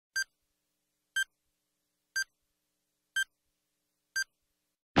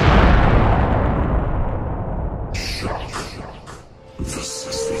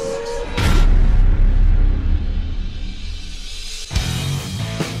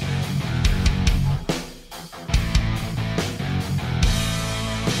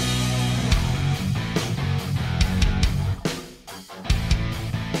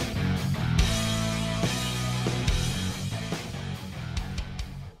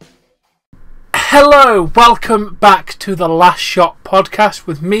Hello, welcome back to the Last Shot podcast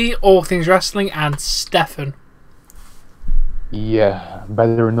with me, All Things Wrestling, and Stefan. Yeah,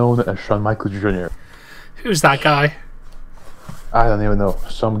 better known as Shawn Michaels Jr. Who's that guy? I don't even know.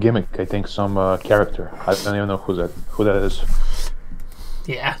 Some gimmick, I think, some character. I don't even know who that is.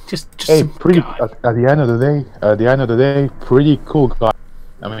 Yeah, just Hey, some pretty. guy. At the end of the day, pretty cool guy.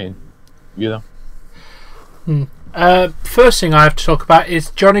 I mean, you know. First thing I have to talk about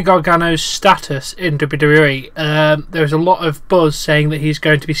is Johnny Gargano's status in WWE. There's a lot of buzz saying that he's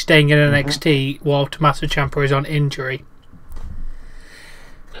going to be staying in NXT while Tommaso Ciampa is on injury.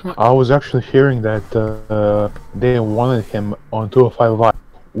 I was actually hearing that they wanted him on 205 Live,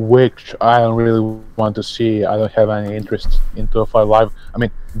 which I don't really want to see. I don't have any interest in 205 Live. I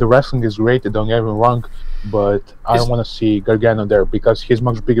mean, the wrestling is great, don't get me wrong, but I don't want to see Gargano there because he's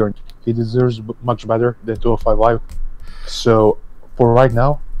much bigger and he deserves much better than 205 Live. So, for right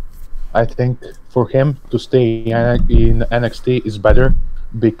now, I think for him to stay in NXT is better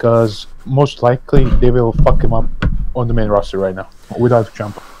because most likely they will fuck him up on the main roster right now without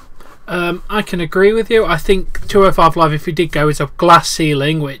Ciampa. I can agree with you. I think 205 Live, if he did go, is a glass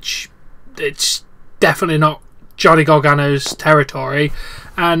ceiling, which it's definitely not Johnny Gargano's territory.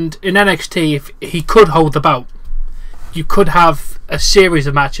 And in NXT, if he could hold the belt, you could have a series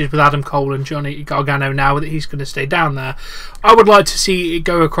of matches with Adam Cole and Johnny Gargano now that he's going to stay down there. I would like to see it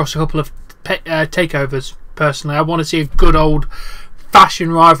go across a couple of takeovers, personally. I want to see a good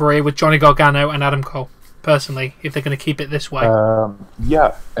old-fashioned rivalry with Johnny Gargano and Adam Cole, personally, if they're going to keep it this way.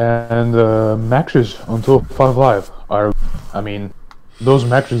 Yeah, and matches on 205 Live are, I mean, those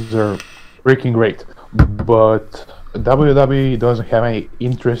matches are freaking great. But WWE doesn't have any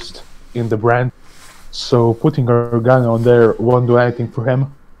interest in the brand, so putting Gargano on there won't do anything for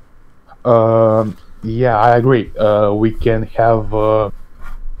him. Yeah, I agree. We can have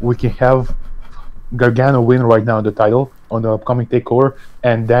Gargano win right now the title on the upcoming takeover,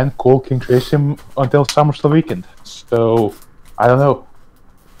 and then Cole can chase him until SummerSlam weekend. So I don't know,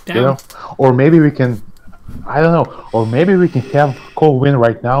 Damn. you know, or maybe we can. I don't know, or maybe we can have Cole win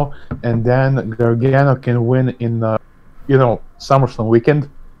right now, and then Gargano can win in, SummerSlam weekend,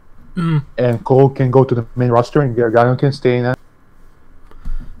 and Cole can go to the main roster, and Gargano can stay in.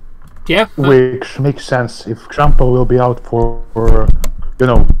 Yeah, Which makes sense if Ciampa will be out for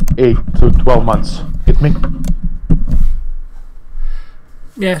 8 to 12 months.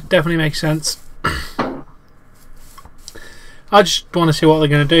 Yeah, definitely makes sense. I just want to see what they're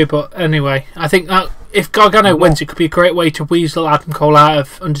going to do, but anyway, I think that if Gargano wins, it could be a great way to weasel Adam Cole out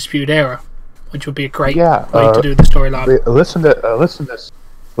of Undisputed Era, which would be a great way to do the storyline.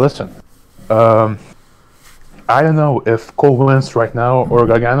 Listen. I don't know if Cole wins right now or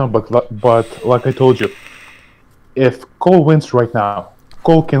Gargano, but like I told you, if Cole wins right now,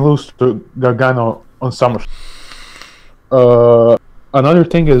 Cole can lose to Gargano on SummerSlam. Another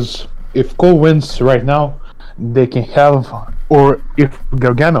thing is, if Cole wins right now, they can have, or if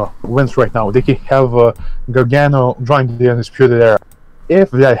Gargano wins right now, they can have Gargano join the Undisputed Era. If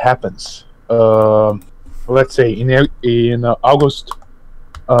that happens, let's say in August,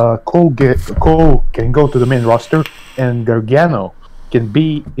 Cole can go to the main roster, and Gargano can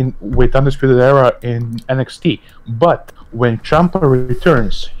be with Undisputed Era in NXT. But when Ciampa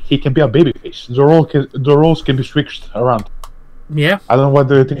returns, he can be a babyface. The roles can be switched around. Yeah. I don't know what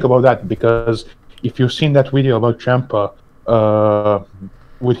do you think about that, because if you've seen that video about Ciampa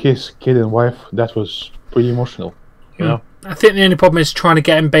with his kid and wife, that was pretty emotional. You know? I think the only problem is trying to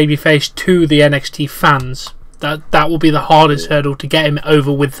get him babyface to the NXT fans. That will be the hardest hurdle to get him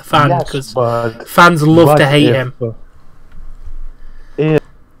over with the fans, because fans love to hate him.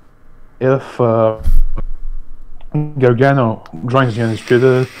 If Gargano joins the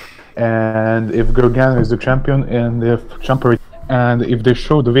Undisputed, and if Gargano is the champion, and if Ciampa, and if they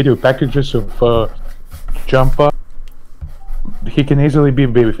show the video packages of Ciampa, he can easily be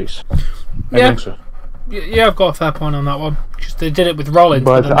babyface. I think so. Yeah, I've got a fair point on that one. Just they did it with Rollins,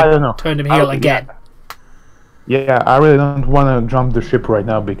 but then I don't know. Turned him heel again. Yeah, I really don't want to jump the ship right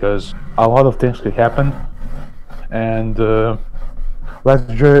now because a lot of things could happen, and let's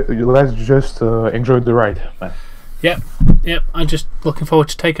just enjoy the ride, man. Yep. I'm just looking forward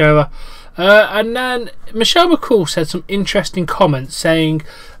to takeover. And then Michelle McCool said some interesting comments, saying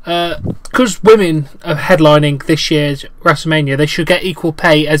because women are headlining this year's WrestleMania, they should get equal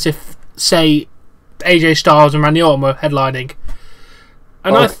pay as if, say, AJ Styles and Randy Orton were headlining.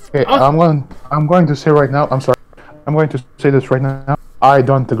 And I'm going to say right now. I'm sorry. I'm going to say this right now. I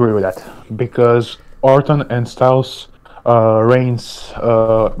don't agree with that because Orton and Styles, Reigns,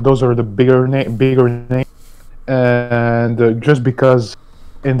 those are the bigger names, and just because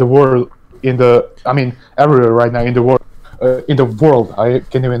in the world in the, I mean, everywhere right now in the world. In the world, I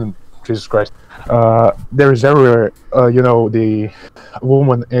can't even. Jesus Christ. There is everywhere, the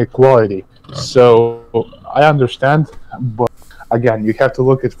woman equality. So I understand, but again, you have to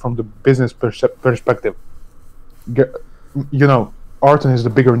look at it from the business perspective. You know, Orton is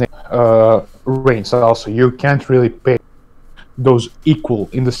the bigger name. Reigns also. You can't really pay those equal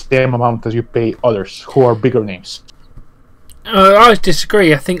in the same amount as you pay others who are bigger names. I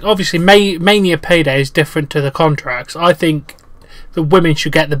disagree. I think obviously Mania payday is different to the contracts. I think the women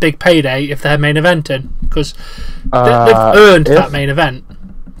should get the big payday if they're main eventing, because they've earned that main event.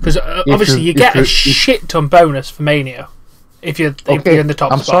 Because obviously you get a shit ton bonus for Mania if you're in the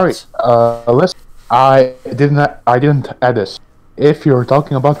top spots. I'm sorry. Listen, I didn't add this. If you're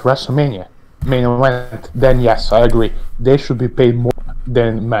talking about WrestleMania main event, then yes, I agree. They should be paid more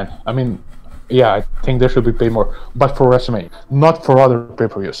than men. I mean, yeah, I think they should be paid more, but for WrestleMania, not for other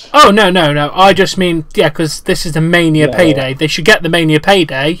pay-per-views. Oh, no. I just mean, yeah, because this is the Mania payday. Yeah. They should get the Mania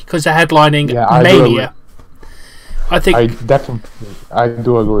payday because they're headlining Mania. I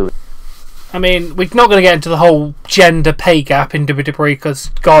do agree with you. I mean, we're not going to get into the whole gender pay gap in WWE because,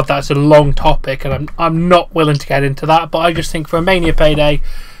 God, that's a long topic, and I'm not willing to get into that, but I just think for a Mania payday,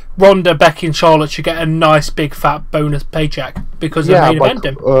 Ronda, Becky and Charlotte should get a nice big fat bonus paycheck because of main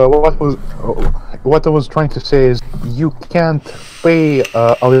eventing. What I was trying to say is you can't pay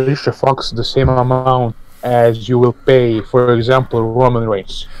Alicia Fox the same amount as you will pay, for example, Roman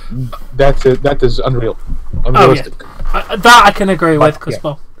Reigns. That is unrealistic. Oh, yeah. That I can agree with because,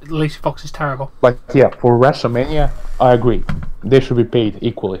 well, Alicia Fox is terrible. But yeah, for WrestleMania, I agree. They should be paid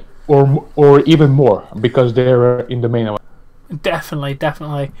equally, or even more because they're in the main event. Definitely.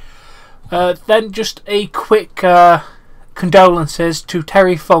 Then just a quick condolences to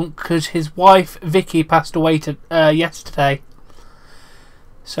Terry Funk because his wife Vicky passed away yesterday.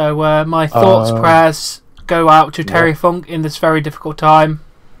 So my thoughts, prayers go out to Terry Funk in this very difficult time.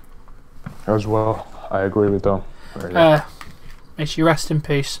 As well, I agree with them. May she rest in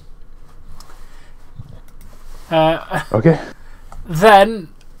peace. Okay. Then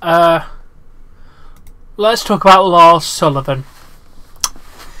let's talk about Lars Sullivan.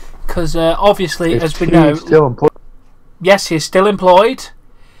 Because obviously, as we know... Still employed? Yes, he is still employed.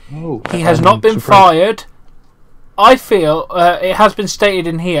 Oh, he has not been fired. I feel it has been stated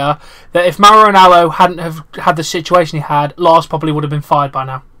in here that if Mauro Ranallo hadn't have had the situation he had, Lars probably would have been fired by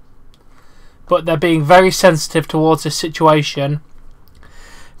now. But they're being very sensitive towards this situation.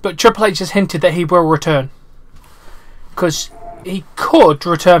 But Triple H has hinted that he will return. Because he could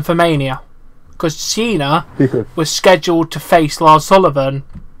return for Mania. Because Cena was scheduled to face Lars Sullivan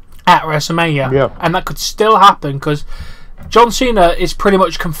at WrestleMania. And that could still happen because John Cena is pretty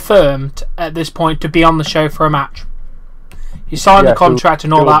much confirmed at this point to be on the show for a match. He signed the contract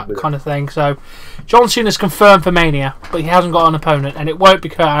and all that kind of thing. So John Cena's confirmed for Mania, but he hasn't got an opponent, and it won't be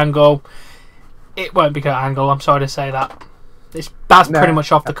Kurt Angle. It won't be Kurt Angle, I'm sorry to say that. That's pretty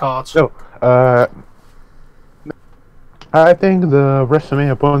much off the cards. No, I think the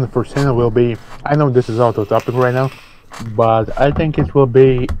WrestleMania opponent for Cena will be... I know this is out of topic right now, but I think it will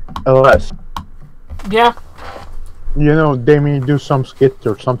be LS. Yeah. You know, they may do some skit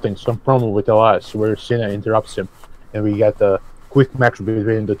or something, some promo with LS where Cena interrupts him, and we get a quick match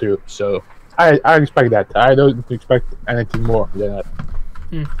between the two. So I expect that. I don't expect anything more than that.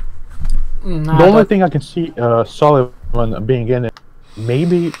 The only thing I can see Sullivan being in it,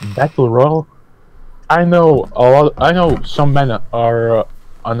 maybe Battle Royal. I know some men are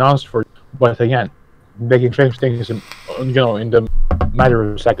announced for, but again, they can change things in the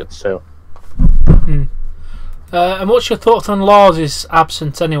matter of seconds. So. And what's your thoughts on Lars'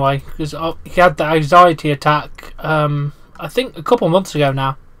 absence anyway? Because he had the anxiety attack, I think a couple of months ago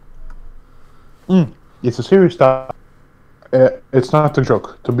now. It's a serious stuff. It's not a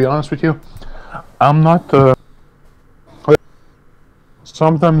joke, to be honest with you. I'm not.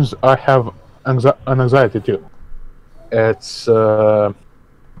 Sometimes I have an anxiety too. It's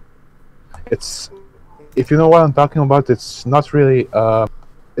if you know what I'm talking about. It's not really.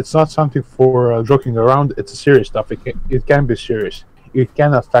 It's not something for joking around. It's serious stuff. It can be serious. It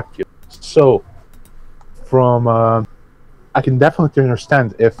can affect you. So, from I can definitely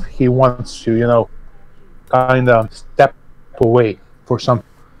understand if he wants to, kind of step away for some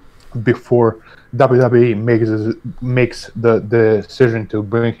before WWE makes the decision to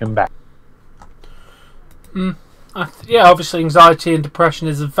bring him back. Yeah, obviously anxiety and depression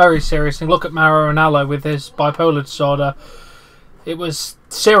is a very serious thing. Look at Mauro Ranallo with his bipolar disorder. It was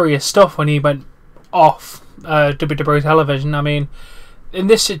serious stuff when he went off WWE television. I mean, in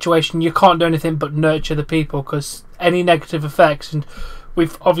this situation, you can't do anything but nurture the people because any negative effects, and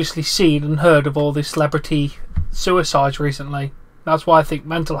we've obviously seen and heard of all these celebrity suicides recently. That's why I think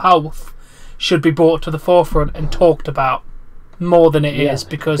mental health should be brought to the forefront and talked about more than it is,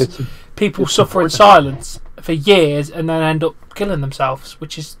 because people suffer in silence for years and then end up killing themselves,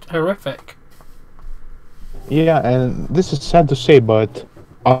 which is horrific. Yeah, and this is sad to say, but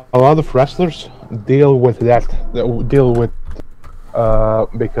a lot of wrestlers deal with that.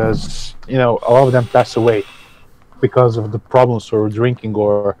 Because a lot of them pass away because of the problems or drinking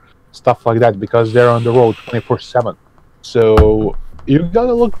or stuff like that, because they're on the road 24/7. So you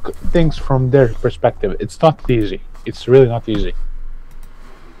gotta look things from their perspective. It's not easy. It's really not easy.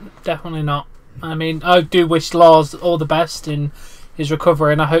 Definitely not. I mean, I do wish Lars all the best in his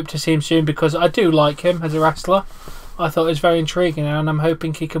recovery, and I hope to see him soon, because I do like him as a wrestler. I thought it was very intriguing, and I'm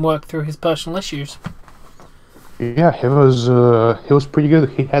hoping he can work through his personal issues. Yeah, he was pretty good.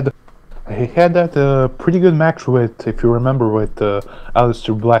 He had that pretty good match with, if you remember, with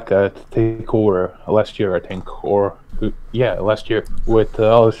Aleister Black at Takeover last year, I think, or last year with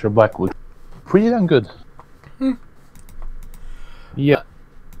Aleister Black, was pretty damn good. Yeah.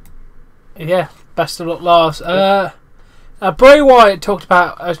 Yeah, best of luck, Lars. Bray Wyatt talked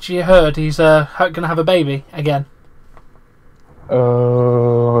about, as you heard, he's going to have a baby again.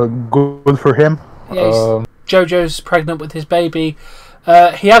 Good for him. Yeah, JoJo's pregnant with his baby.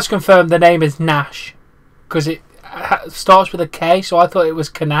 He has confirmed the name is Nash, because it starts with a K, so I thought it was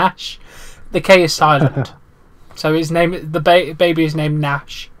Kanash. The K is silent. So his name, the baby is named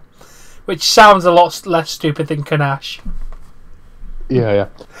Nash, which sounds a lot less stupid than Kanash. Yeah.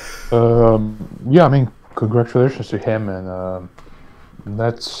 I mean, congratulations to him, and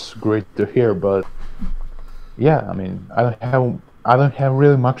that's great to hear. But yeah, I mean, I don't have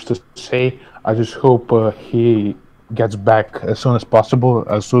really much to say. I just hope he gets back as soon as possible,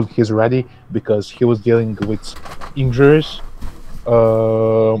 as soon as he's ready, because he was dealing with injuries.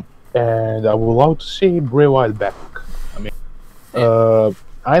 And I would love to see Bray Wyatt back. I mean,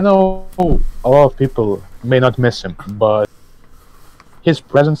 I know a lot of people may not miss him, but his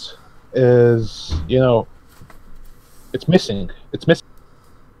presence is, it's missing. It's missing.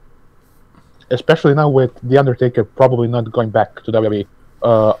 Especially now with The Undertaker probably not going back to WWE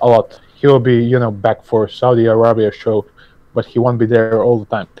a lot. He will be, back for Saudi Arabia show, but he won't be there all the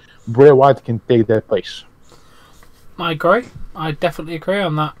time. Bray Wyatt can take that place. I agree. I definitely agree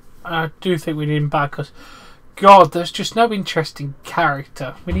on that. I do think we need him back, because, God, there's just no interesting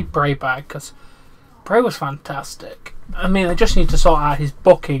character. We need Bray back, because Bray was fantastic. I mean, I just need to sort out his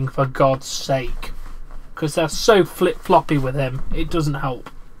booking, for God's sake, because they're so flip-floppy with him. It doesn't help.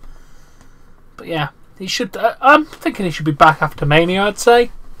 But yeah, he should. I'm thinking he should be back after Mania, I'd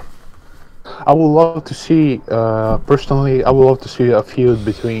say. I would love to see, personally, I would love to see a feud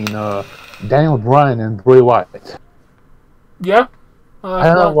between Daniel Bryan and Bray Wyatt. Yeah. I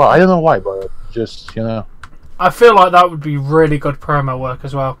don't know why, but just, I feel like that would be really good promo work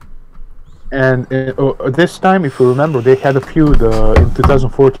as well. And this time, if you remember, they had a feud in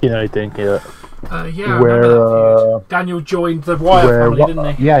 2014, I think. Yeah, I remember that feud. Daniel joined the Wyatt family,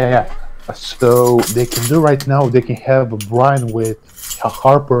 didn't he? Yeah. So they can do right now, they can have Bryan with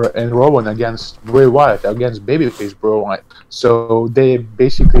Harper and Rowan against Bray Wyatt, against babyface Bray Wyatt. So they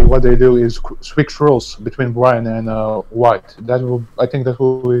basically, what they do is switch roles between Bryan and Wyatt. I think that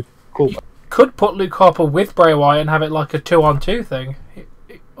will be cool. Could put Luke Harper with Bray Wyatt and have it like a 2-on-2 thing,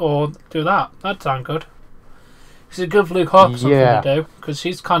 or do that. That'd sound good. It's a good Luke Harper something to do, because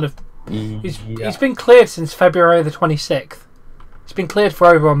he's kind of he's been cleared since February the 26th. He's been cleared for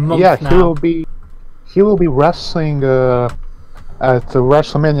over a month now. Yeah, he will be wrestling at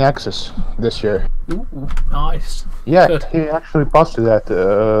WrestleMania Access this year. Ooh, nice. Yeah, good. He actually posted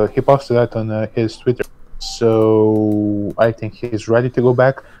that. He posted that on his Twitter. So I think he's ready to go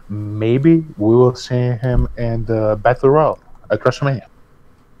back. Maybe we will see him in the Battle Royal at WrestleMania.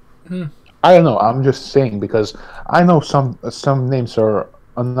 I don't know. I'm just saying, because I know some names are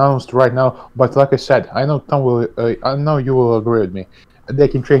announced right now, but like I said, I know I know you will agree with me. They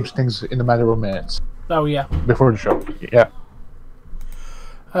can change things in a matter of minutes. Oh yeah. Before the show, yeah.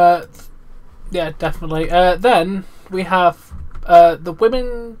 Yeah, definitely. Then we have the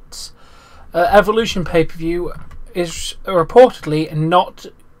women's Evolution pay-per-view is reportedly not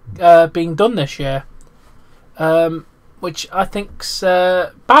being done this year, which I think's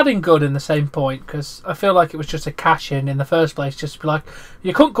bad and good in the same point, because I feel like it was just a cash-in the first place, just to be like,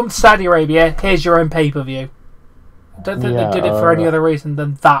 you couldn't come to Saudi Arabia, here's your own pay-per-view. I don't think they did it for any other reason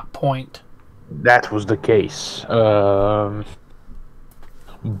than that point. That was the case.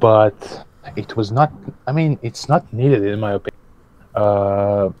 But it was not, I mean, it's not needed in my opinion.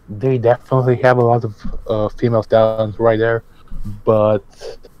 They definitely have a lot of female talent right there. But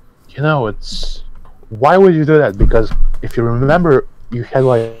it's why would you do that? Because if you remember, you had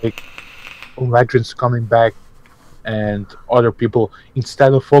like legends coming back and other people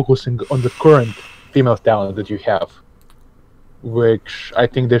instead of focusing on the current female talent that you have, which I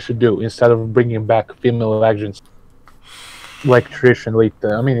think they should do instead of bringing back female legends like traditionally.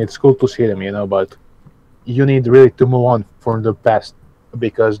 I mean, it's cool to see them, but you need really to move on from the past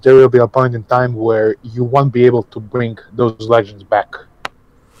because there will be a point in time where you won't be able to bring those legends back.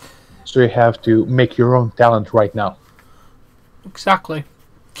 So you have to make your own talent right now. Exactly.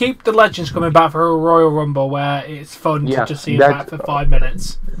 Keep the legends coming back for a Royal Rumble where it's fun to just see them back for 5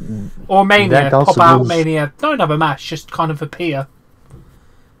 minutes. Or Mania. Pop out Mania. Don't have a match, just kind of appear.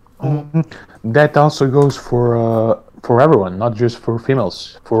 That also goes for everyone, not just for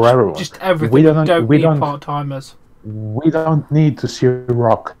females. For everyone. Just everything. We don't need part-timers. We don't need to see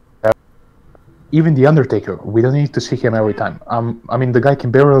Rock. Even The Undertaker, we don't need to see him every time. I mean, the guy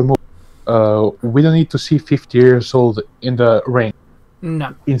can barely move. We don't need to see 50 years old in the ring.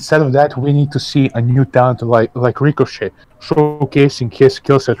 No. Instead of that, we need to see a new talent like Ricochet, showcasing his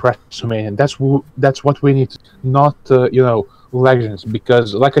skills at WrestleMania. That's what we need, not legends.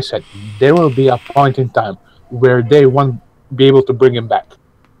 Because, like I said, there will be a point in time where they won't be able to bring him back,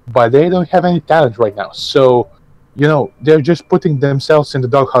 but they don't have any talent right now. So, they're just putting themselves in the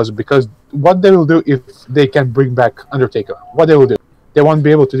doghouse. Because what they will do if they can bring back Undertaker? What they will do? They won't be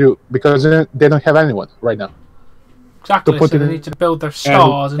able to do because they don't have anyone right now. Exactly, so they need to build their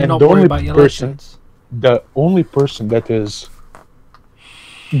stars and not worry about your legends. The only person that is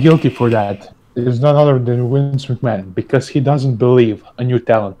guilty for that is none other than Vince McMahon, because he doesn't believe a new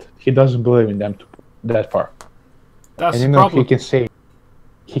talent. He doesn't believe in them that far. That's the problem.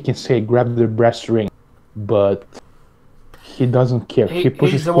 He can say grab the brass ring, but he doesn't care.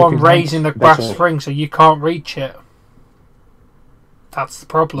 He's the one raising the brass ring, so you can't reach it. That's the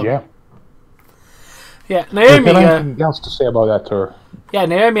problem. Yeah. Yeah, Naomi. Anything else to say about that, or? Yeah,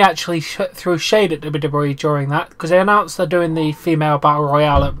 Naomi actually threw shade at WWE during that because they announced they're doing the female battle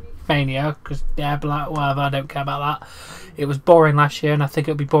royale at Mania. Because whatever, I don't care about that. It was boring last year, and I think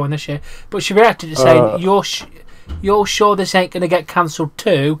it'll be boring this year. But she reacted to saying, "You're sure this ain't going to get cancelled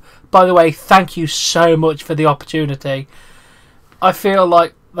too? By the way, thank you so much for the opportunity." I feel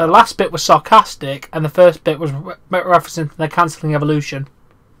like the last bit was sarcastic, and the first bit was referencing the cancelling Evolution.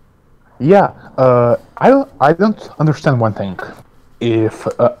 Yeah, I don't understand one thing.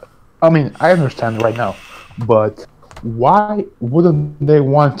 I mean, I understand right now, but why wouldn't they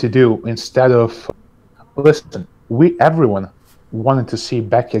want to do instead of? Listen, everyone wanted to see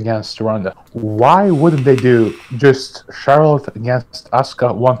Becky against Ronda. Why wouldn't they do just Charlotte against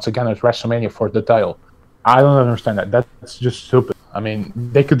Asuka once again at WrestleMania for the title? I don't understand that. That's just stupid. I mean,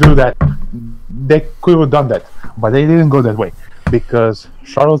 they could do that. They could have done that, but they didn't go that way. Because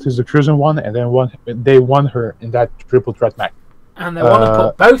Charlotte is the chosen one, and then they won her in that triple threat match. And they want to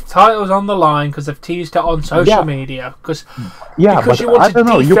put both titles on the line because they've teased it on social media. Because you want to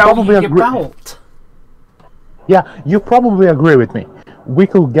defend your belt. Yeah, you probably agree with me. We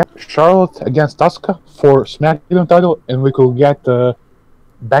could get Charlotte against Asuka for SmackDown title, and we could get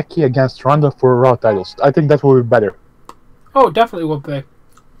Becky against Ronda for Raw titles. I think that would be better. Oh, it definitely would be.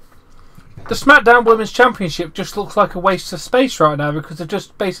 The SmackDown Women's Championship just looks like a waste of space right now because they've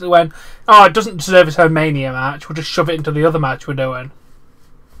just basically went, it doesn't deserve its own Mania match, we'll just shove it into the other match we're doing.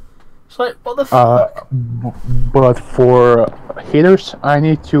 It's like, what the fuck? But for haters, I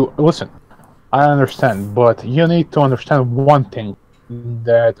need to... Listen, I understand, but you need to understand one thing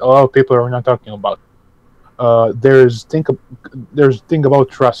that a lot of people are not talking about. There's thing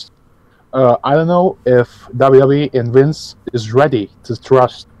about trust. I don't know if WWE and Vince is ready to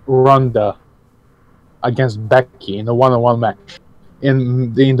trust Ronda against Becky in a one-on-one match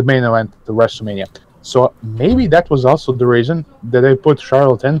in the main event of WrestleMania. So maybe that was also the reason that they put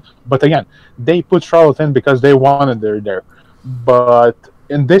Charlotte in. But again, they put Charlotte in because they wanted her there. But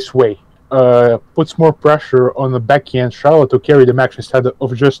in this way, puts more pressure on Becky and Charlotte to carry the match instead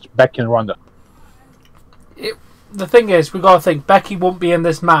of just Becky and Ronda. The thing is, we got to think Becky wouldn't be in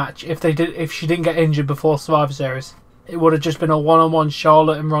this match if she didn't get injured before Survivor Series. It would have just been a one-on-one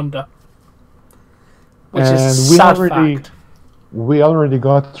Charlotte and Ronda, which is a sad fact. We already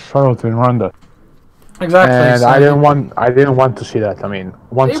got Charlotte and Ronda. Exactly. And so I didn't want to see that. I mean,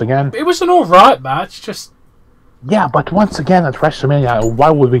 once again, it was an alright match. Just but once again at WrestleMania,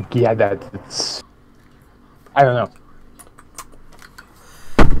 why would we get that? I don't know.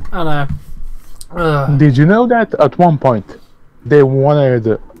 I know. Did you know that at one point they wanted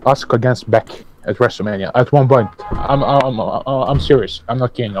Asuka against Becky at WrestleMania? At one point, I'm serious. I'm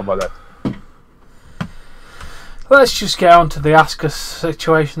not kidding about that. Let's just get on to the Asuka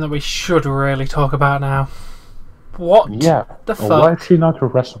situation that we should really talk about now. What the fuck? Why is she not a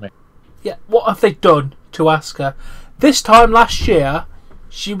WrestleMania? Yeah, what have they done to Asuka? This time last year,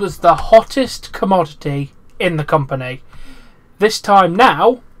 she was the hottest commodity in the company. This time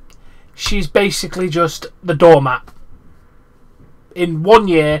now, she's basically just the doormat. In 1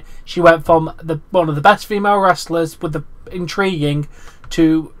 year, she went from one of the best female wrestlers with the intriguing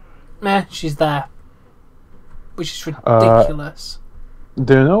to, she's there. Which is ridiculous.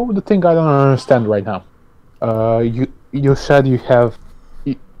 Do you know the thing I don't understand right now? You said you have...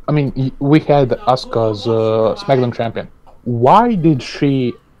 we had Asuka's SmackDown champion. Why did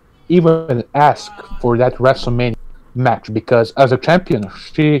she even ask for that WrestleMania match? Because as a champion,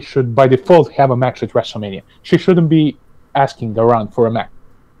 she should by default have a match at WrestleMania. She shouldn't be asking around for a match.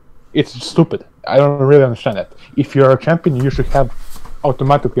 It's stupid. I don't really understand that. If you're a champion, you should have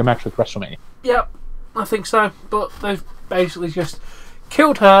automatically a match at WrestleMania. Yep, I think so. But they've basically just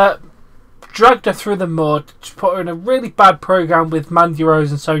killed her, dragged her through the mud, put her in a really bad program with Mandy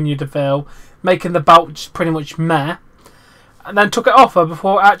Rose and Sonya Deville, making the belt just pretty much meh, and then took it off her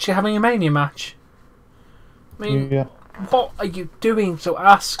before actually having a Mania match. I mean, what are you doing to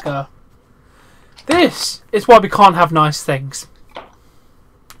Asuka? This is why we can't have nice things.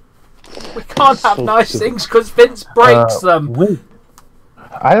 We can't have nice things because Vince breaks them. Wait.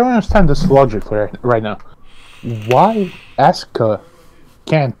 I don't understand this logic right now. Why Asuka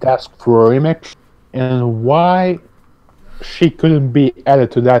can't ask for a rematch, and why she couldn't be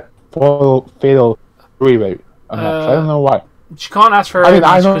added to that fatal three-way match? I don't know why. She can't ask for a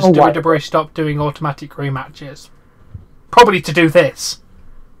rematch because WWE stopped doing automatic rematches. Probably to do this.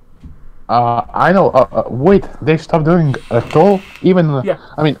 I know. Wait, they stopped doing at all? Even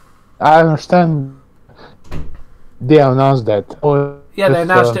I understand they announced that. Yeah, they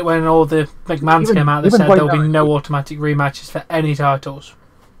announced it when all the McMahons came out. They said there will be no automatic rematches for any titles.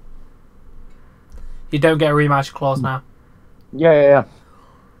 You don't get a rematch clause now. Yeah.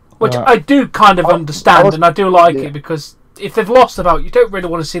 Which I do kind of understand, and I do like it, because if they've lost the belt, you don't really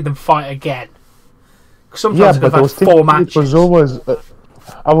want to see them fight again. Sometimes they've had 4 matches. It was always,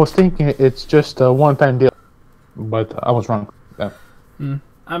 I was thinking it's just a one-time deal, but I was wrong. Yeah.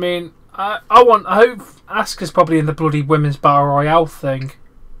 I mean, I hope Asuka's probably in the bloody Women's Battle Royale thing.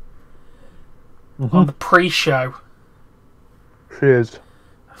 On the pre-show. She is.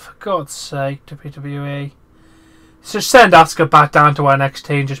 For God's sake, WWE. So send Asuka back down to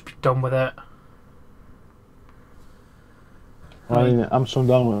NXT and just be done with it. I'm so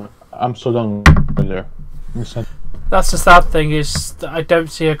done with her. That's the sad thing, is that I don't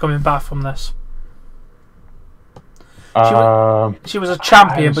see her coming back from this. She was a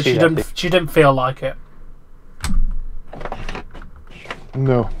champion, but she didn't feel like it.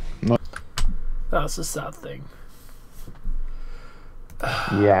 No. That's the sad thing.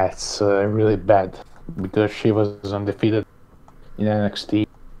 Yeah, it's really bad because she was undefeated in NXT.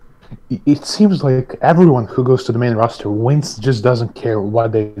 It seems like everyone who goes to the main roster wins, just doesn't care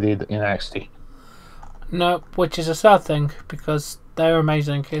what they did in NXT. No, which is a sad thing because they're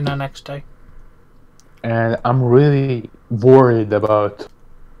amazing in NXT. And I'm really worried about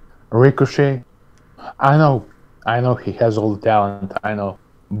Ricochet. I know he has all the talent, I know,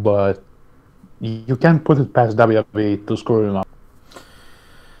 but you can't put it past WWE to screw him up.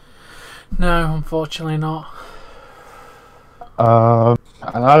 No, unfortunately not.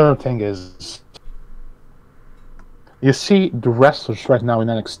 Another thing is, you see the wrestlers right now in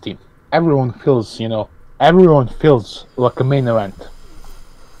NXT. Everyone feels like a main event.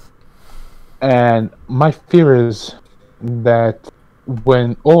 And my fear is that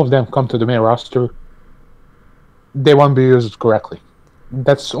when all of them come to the main roster, they won't be used correctly.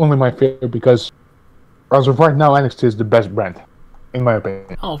 That's only my fear, because as of right now, NXT is the best brand, in my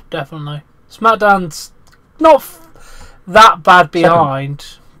opinion. Oh, definitely. SmackDown's not that bad behind,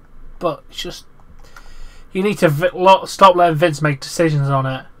 but it's just you need to stop letting Vince make decisions on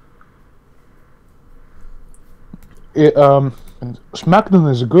it. SmackDown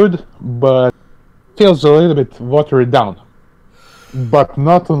is good, but feels a little bit watered down. But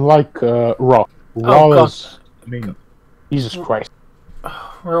not unlike Raw. Raw is, Jesus Christ.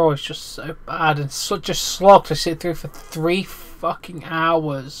 Raw is just so bad and such a slog to sit through for 3 fucking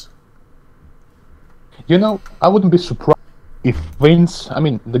hours. You know, I wouldn't be surprised if Vince...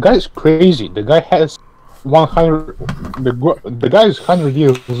 the guy is crazy. The guy has 100... The guy is 100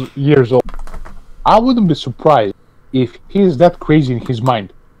 years old. I wouldn't be surprised if he's that crazy in his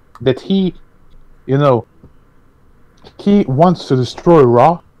mind that he wants to destroy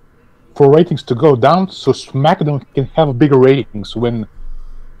Raw for ratings to go down, so SmackDown can have bigger ratings when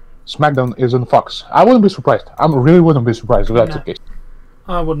SmackDown is on Fox. I wouldn't be surprised. I really wouldn't be surprised if that's the case.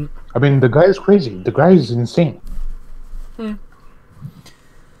 I wouldn't. I mean, the guy is crazy. The guy is insane.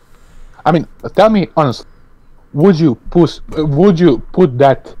 I mean, tell me honestly, would you put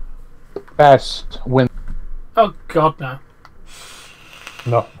that past when? Oh God, no.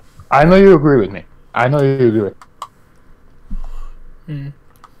 No, I know you agree with me. I know you agree.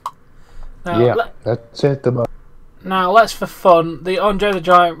 Now, Yeah, that's it about. Now, let's for fun. The Andre the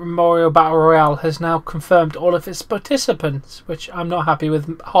Giant Memorial Battle Royale has now confirmed all of its participants, which I'm not happy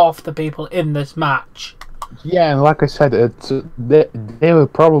with half the people in this match. Yeah, and like I said, it's they will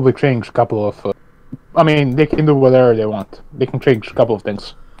probably change a couple of. I mean, they can do whatever they want. They can change a couple of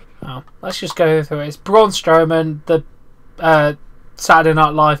things. Oh, let's just go through it. It's Braun Strowman, the Saturday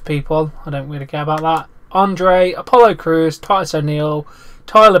Night Live people. I don't really care about that. Andre, Apollo Crews, Titus O'Neil,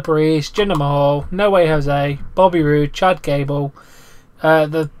 Tyler Breeze, Jinder Mahal, No Way Jose, Bobby Roode, Chad Gable,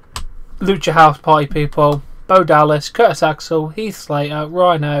 the Lucha House Party people, Bo Dallas, Curtis Axel, Heath Slater,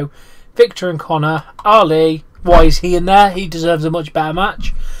 Rhino, Victor and Connor, Ali. Why is he in there? He deserves a much better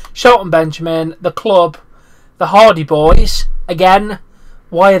match. Shelton Benjamin, The Club, the Hardy Boys. Again,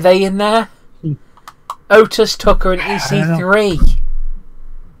 why are they in there? Otis, Tucker, and EC3.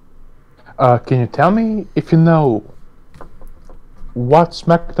 Can you tell me if you know what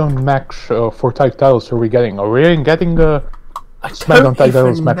SmackDown match for tag titles are we getting? Are we getting a SmackDown tag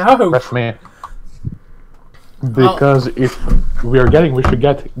titles match at WrestleMania? Because if we are getting, we should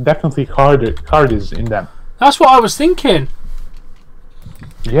get definitely Hardys in them. That's what I was thinking.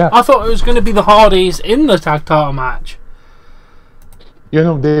 Yeah. I thought it was going to be the Hardys in the tag title match. You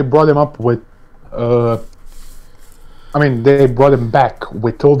know, they brought him up with. I mean, they brought him back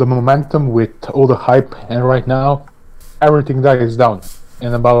with all the momentum, with all the hype, and right now, everything dies down.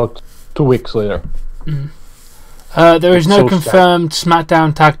 In about 2 weeks later. There is no confirmed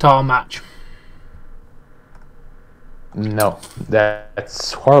SmackDown tag title match. No,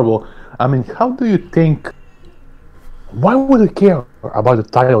 that's horrible. I mean, how do you think? Why would I care about the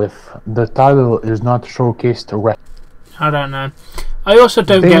title if the title is not showcased to rest? I don't know. I also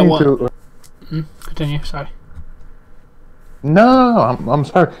don't get what. Continue. Sorry. No, I'm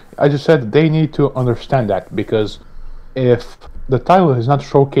sorry. I just said they need to understand that, because if the title is not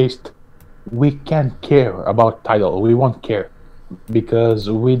showcased, we can't care about title. We won't care because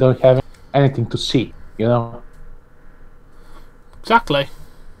we don't have anything to see. You know. Exactly.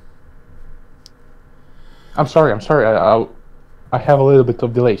 I'm sorry. I have a little bit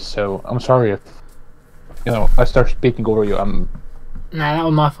of delay, so I'm sorry if I start speaking over you. Nah, that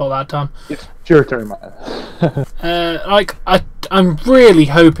was my fault that time. It's your turn, man. I'm really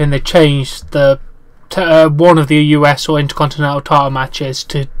hoping they change the one of the US or Intercontinental title matches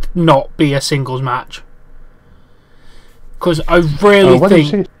to not be a singles match, because I really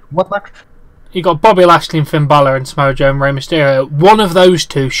think what match? You got Bobby Lashley and Finn Balor and Samoa Joe and Rey Mysterio. One of those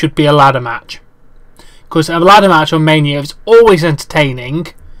two should be a ladder match, because a ladder match on Mania is always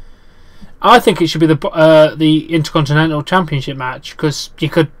entertaining. I think it should be the Intercontinental Championship match, because you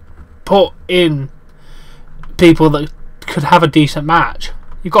could put in people that could have a decent match.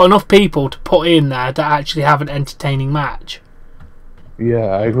 You've got enough people to put in there to actually have an entertaining match. Yeah,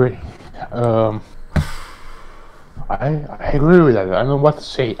 I agree. I agree with that. I don't know what to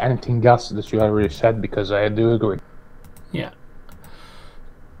say. Anything else that you already said, because I do agree. Yeah.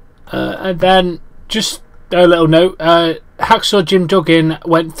 And then, just a little note, Hacksaw Jim Duggan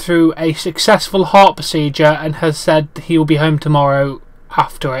went through a successful heart procedure and has said he will be home tomorrow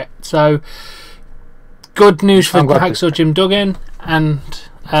after it. So, good news for Hacksaw Jim Duggan, and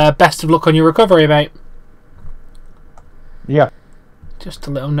best of luck on your recovery, mate. Yeah. Just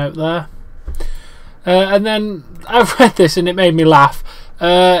a little note there. And then I've read this and it made me laugh.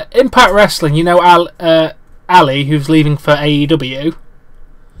 Impact Wrestling, Ali, who's leaving for AEW.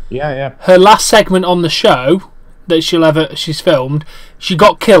 Yeah. Her last segment on the show that she's filmed, she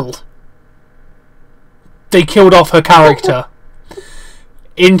got killed. They killed off her character.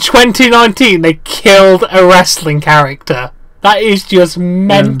 In 2019, they killed a wrestling character. That is just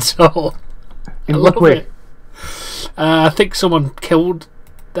mental. In what way? I think someone killed.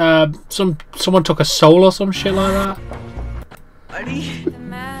 Someone took a soul or some shit like that.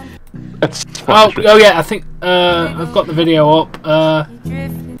 That's oh yeah, I think I've got the video up. I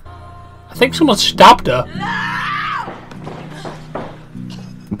think someone stabbed her.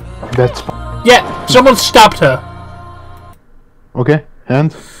 That's yeah, someone stabbed her. Okay,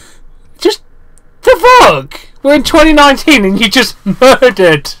 and just the fuck? We're in 2019 and you just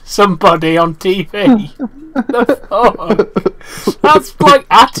murdered somebody on TV. The fuck? That's like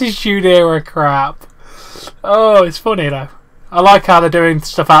Attitude Era crap. Oh, it's funny though. I like how they're doing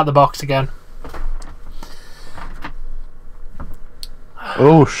stuff out of the box again.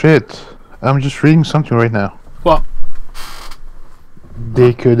 Oh shit! I'm just reading something right now. What?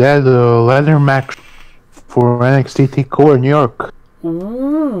 They could add a ladder match for NXT TakeOver New York.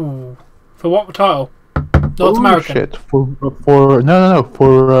 Ooh. For what title? North American. Shit! For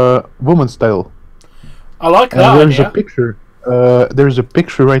women's title. I like that There's idea. a picture. There's a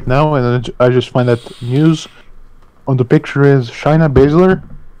picture right now, and I just find that news. On the picture is Shayna Baszler,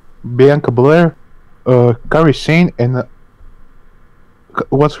 Bianca Belair, Kairi Sane, and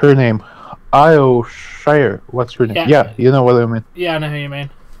what's her name? Io Shire. What's her name? Yeah, you know what I mean. Yeah, I know who you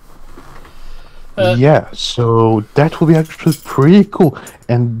mean. Yeah, so that will be actually pretty cool,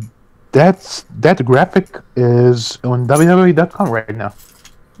 and that graphic is on WWE.com right now.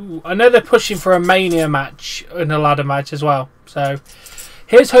 Ooh, I know they're pushing for a Mania match and a ladder match as well. So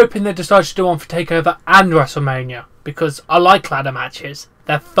here's hoping they decide to do one for TakeOver and WrestleMania, because I like ladder matches.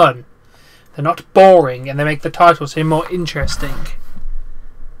 They're fun. They're not boring, and they make the title seem more interesting.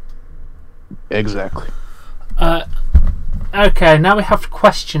 Exactly. Okay, now we have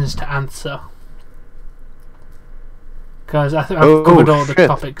questions to answer. Because I think I've covered all the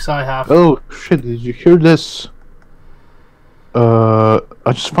topics I have. Oh shit, did you hear this? I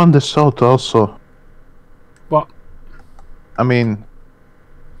just found this out also. What? I mean...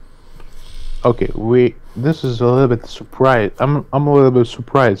 Okay, this is a little bit surprised. I'm a little bit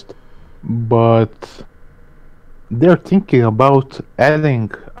surprised. But... They're thinking about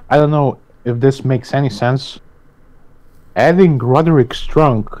adding... I don't know if this makes any sense. Adding Roderick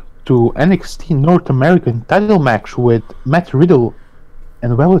Strong to NXT North American title match with Matt Riddle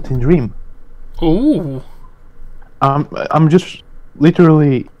and Velveteen Dream. Ooh. I'm just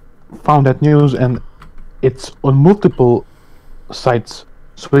literally found that news, and it's on multiple sites,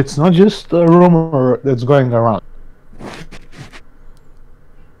 so it's not just a rumor that's going around.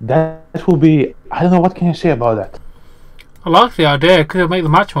 That will be... I don't know, what can you say about that? I like the idea because it'll make the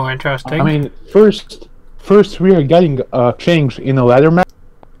match more interesting. I mean, first we are getting a change in a ladder match,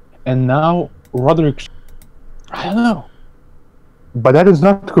 and now Roderick... I don't know. But that is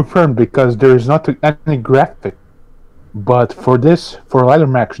not confirmed because there is not any graphic. But for a ladder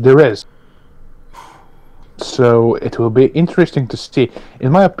match, there is. So it will be interesting to see.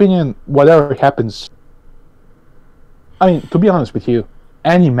 In my opinion, whatever happens... I mean, to be honest with you,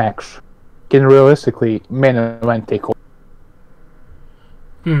 any match can realistically main event TakeOver.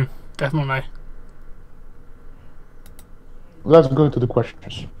 Definitely. Let's go to the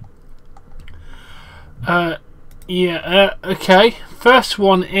questions. Okay. First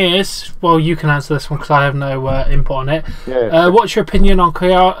one is... Well, you can answer this one because I have no input on it. Yeah. What's your opinion on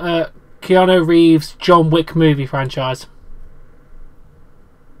Keanu Reeves' John Wick movie franchise?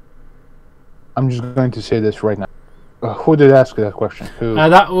 I'm just going to say this right now. Who did ask that question? Who?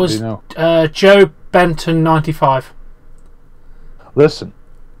 That was Joe Benton 95. Listen,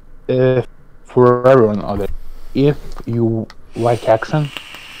 for everyone out there, if you like action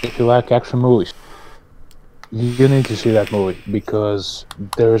movies, you need to see that movie because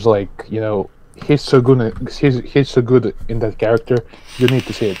there's he's so good in that character. You need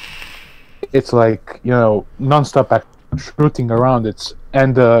to see it. It's non-stop action, shooting around.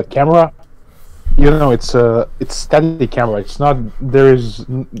 And the camera, it's steady camera. It's not there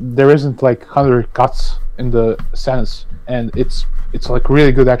isn't 100 cuts in the scenes, and it's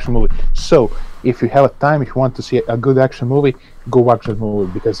really good action movie. So if you have time, if you want to see a good action movie, go watch that movie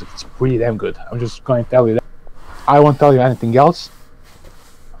because it's pretty damn good. I'm just going to tell you that. I won't tell you anything else.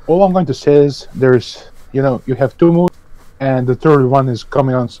 All I'm going to say is there's you have 2 movies, and the third one is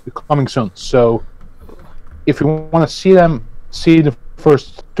coming soon. So if you want to see them, see the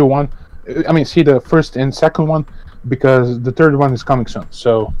first 2 see the first and second one, because the third one is coming soon.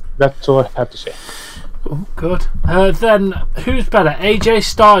 So that's all I have to say. Oh, good. Then, who's better, AJ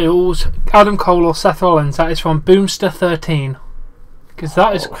Styles, Adam Cole, or Seth Rollins? That is from Boomster13. Because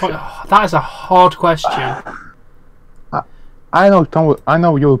that is that is a hard question. I know, Tom. I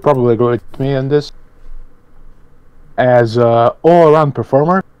know you'll probably agree with me on this. As an all-around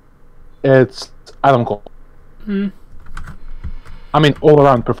performer, it's Adam Cole. I mean,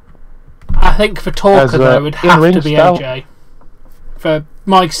 all-around performer. I think for talker, though, it would have to be AJ. For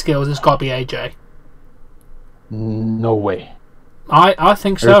mic skills, it's got to be AJ. No way. I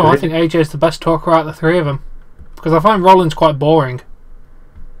think so. I think AJ is the best talker out of the 3 of them. Because I find Rollins quite boring.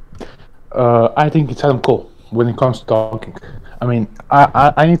 I think it's Adam Cole when it comes to talking. I mean,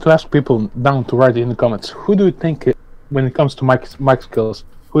 I need to ask people down to write in the comments. Who do you think, when it comes to mic skills,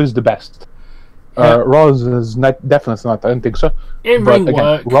 who is the best? Rollins is definitely not. I don't think so. In ring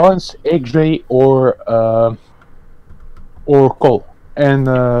work, Rollins, AJ, or or Cole? And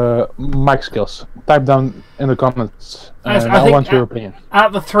Mike Skills. Type down in the comments. And I want your opinion. Out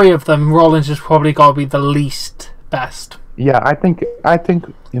of the three of them, Rollins has probably got to be the least best. Yeah, I think,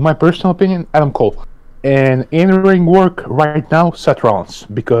 in my personal opinion, Adam Cole. And in-ring work right now, Seth Rollins,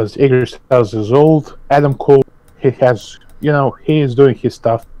 because AJ Styles is old. Adam Cole, he is doing his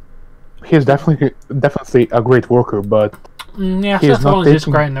stuff. He's definitely a great worker, but yeah, Seth Rollins is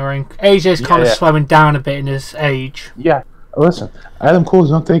great in the ring. AJ's kind of slowing down a bit in his age. Yeah, listen, Adam Cole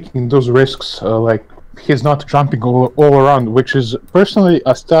is not taking those risks. Like, he's not jumping all around, which is personally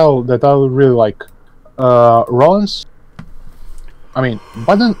a style that I really like. Rollins. I mean,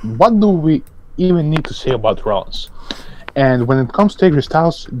 what do we even need to say about Rollins? And when it comes to AJ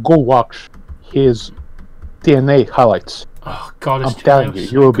Styles, go watch his TNA highlights. Oh God, I'm telling you,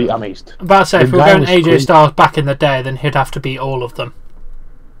 you will be amazed. I'm about to say, if we were going AJ Styles back in the day, then he'd have to beat all of them.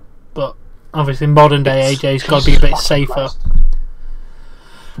 But obviously, modern day AJ's got to be a bit safer.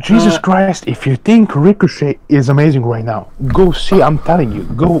 Jesus Christ, if you think Ricochet is amazing right now, go see, I'm telling you,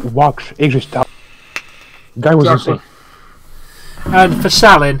 go watch AJ Styles. Guy was insane. And for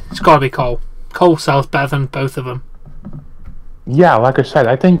selling, it's got to be Cole. Cole sells better than both of them. Yeah, like I said,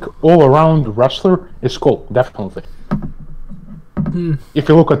 I think all-around wrestler is Cole, definitely. If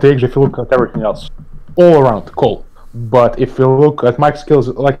you look at AJ, if you look at everything else, all-around Cole. But if you look at Mike's skills,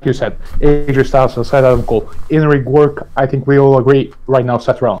 like you said, AJ Styles and Seth Adam Cole, in-ring work, I think we all agree right now,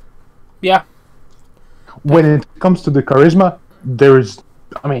 Seth Rollins. Yeah. When it comes to the charisma, there is,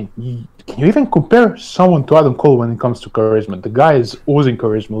 I mean, can you even compare someone to Adam Cole when it comes to charisma? The guy is oozing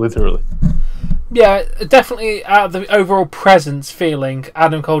charisma, literally. Yeah, definitely out of the overall presence feeling,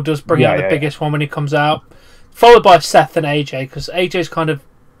 Adam Cole does bring out the biggest one when he comes out. Followed by Seth and AJ, because AJ's kind of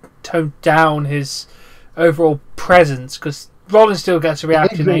toned down his overall presence, because Rollins still gets a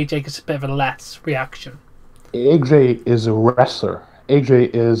reaction, AJ gets a bit of a less reaction. AJ is a wrestler.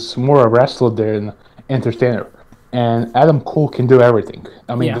 AJ is more a wrestler than entertainer. And Adam Cole can do everything.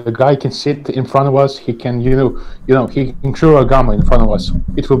 I mean, the guy can sit in front of us. He can, he can chew a gum in front of us.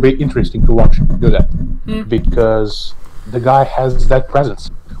 It will be interesting to watch him do that because the guy has that presence.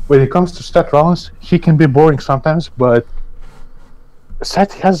 When it comes to Seth Rollins, he can be boring sometimes, but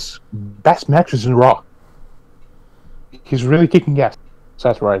Seth has best matches in Raw. He's really kicking ass,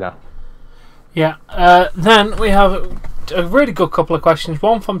 Seth, right now. Yeah. Then we have a really good couple of questions.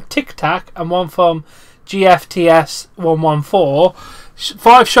 One from Tic Tac and one from GFTS 114.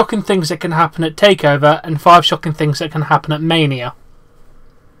 5 shocking things that can happen at TakeOver and 5 shocking things that can happen at Mania.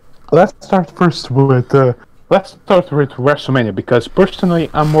 Let's start first with WrestleMania, because personally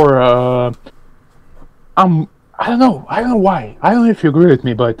I'm more I don't know why. I don't know if you agree with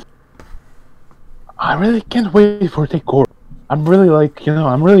me, but I really can't wait for TakeOver. I'm really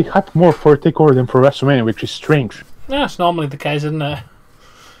I'm really hyped more for TakeOver than for WrestleMania, which is strange. That's normally the case, isn't it?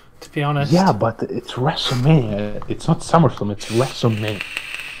 To be honest. Yeah, but it's WrestleMania. It's not SummerSlam, it's WrestleMania.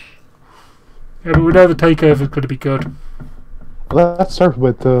 Yeah, but we know the TakeOver is going to be good. Let's start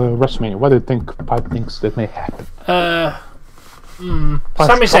with WrestleMania. What do you think? 5 things that may happen. Sami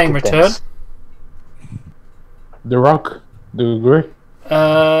Zayn return. The Rock. Do you agree?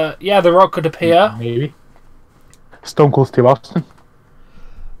 Yeah, The Rock could appear. Maybe. Stone Cold Steve Austin.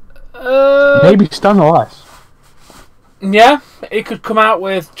 Maybe Stun Alive. Yeah, he could come out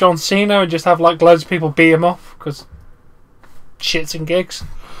with John Cena and just have like loads of people beat him up because shits and gigs.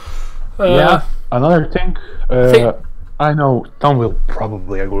 Yeah. Another thing. I know Tom will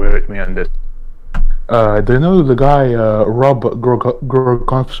probably agree with me on this. Do you know the guy Rob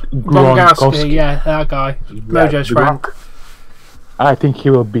Gronkowski? Yeah, that guy. Mojo's friend. I think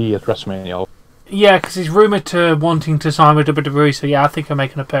he will be at WrestleMania. Yeah, because he's rumoured to wanting to sign with WWE, so yeah, I think he'll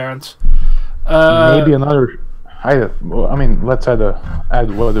make an appearance. Maybe another... I mean, let's add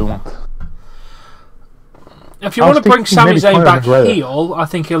what do you want? If you want to bring Sami Zayn back heel, I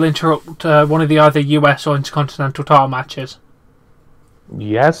think he'll interrupt one of the either US or Intercontinental title matches.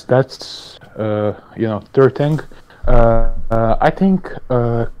 Yes, that's third thing. I think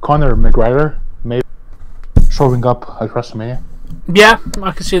Conor McGregor maybe showing up at WrestleMania. Yeah,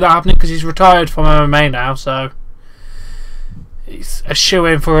 I can see that happening because he's retired from MMA now, so he's a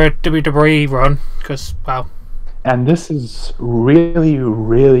shoo-in for a WWE run. Because and this is really,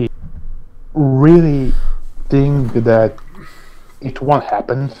 really, really thing that it won't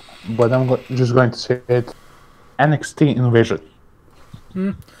happen, but I'm just going to say it. NXT Invasion.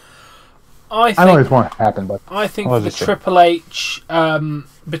 I know it won't happen, but I think for the Triple H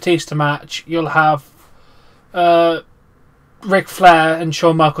Batista match, you'll have Ric Flair and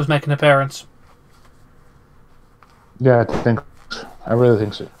Shawn Michaels make an appearance. Yeah, I think I really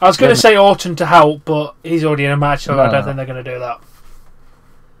think so. I was going to say Orton to help, but he's already in a match, so No, I don't no. think they're going to do that.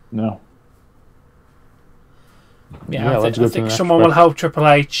 No. Yeah, I let's go to the think next someone match. will help Triple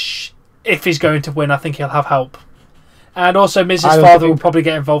H if he's going to win. I think he'll have help, and also Miz's I don't father will think- probably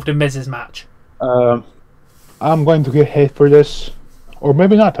get involved in Miz's match. I'm going to get hate for this, or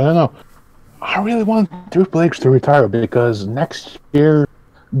maybe not. I don't know. I really want Triple H to retire because next year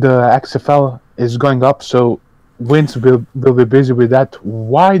the XFL is going up, so Vince will be busy with that.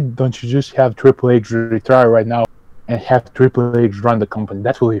 Why don't you just have Triple H retire right now and have Triple H run the company?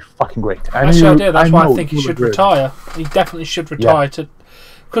 That will be fucking great. That's the idea. That's why I know think he you should agree. retire. He definitely should retire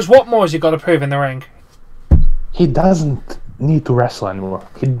because what more has he got to prove in the ring? He doesn't need to wrestle anymore.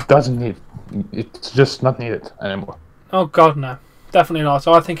 He doesn't need. It's just not needed anymore. Oh God, no, definitely not.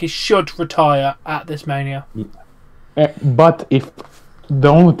 So I think he should retire at this Mania. But if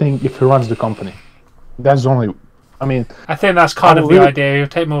he runs the company, that's the only. I mean, I think that's kind of the really- idea. He'll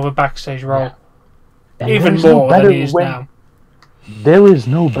take more of a backstage role, Yeah. and even there's no more than better he is way- now. There is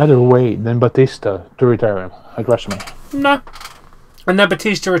no better way than Batista to retire him at WrestleMania. No, and then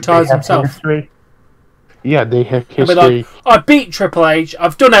Batista They retires have himself. history. Yeah, they have He'll be history. like, I beat Triple H.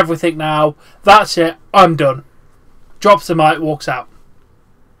 I've done everything now. That's it. I'm done. Drops the mic, walks out.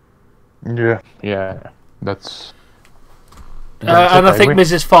 Yeah, that's. And I think agree.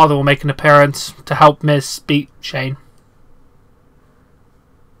 Miz's father will make an appearance to help Miz beat Shane.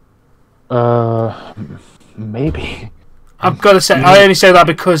 Maybe. I've got to say, I only say that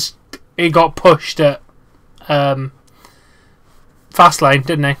because he got pushed at Fastlane,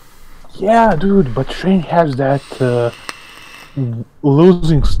 didn't he? Yeah, dude, but Shane has that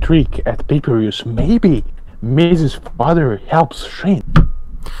losing streak at pay-per-views. Maybe Miz's father helps Shane.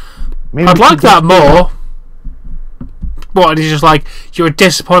 Maybe I'd he like that gets- more. What, and he's just like, you're a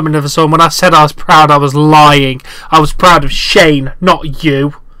disappointment of a son. When I said I was proud, I was lying. I was proud of Shane, not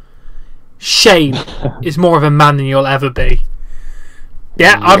you. Shane is more of a man than you'll ever be.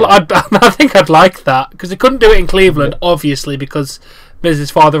 Yeah, I think I'd like that. Because they couldn't do it in Cleveland, obviously, because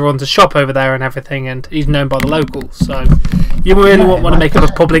Miz's father runs a shop over there and everything, and he's known by the locals. So you really wouldn't want to make him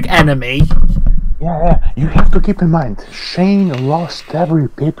a public enemy. Yeah. You have to keep in mind, Shane lost every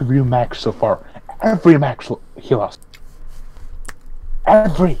pay-per-view match so far. Every match he lost.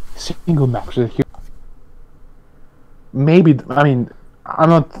 Every single match that he. Maybe, I mean, I'm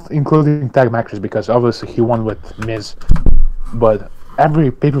not including tag matches because obviously he won with Miz, but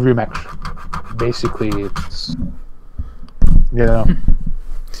every pay-per-view match, basically, it's, you know,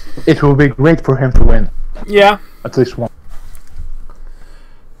 it will be great for him to win Yeah. at least one.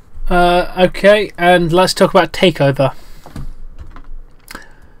 Okay, and let's talk about TakeOver.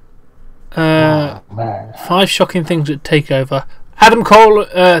 Man. 5 shocking things at TakeOver. Adam Cole,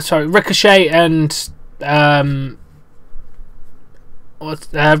 Ricochet and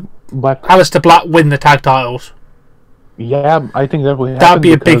But Aleister Black win the tag titles. yeah, I think that will happen. That'd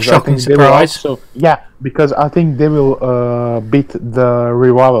be a big because I shocking think they will surprise. also- yeah, because I think they will beat the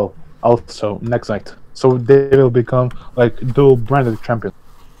Revival also next night, so they will become like dual branded champion.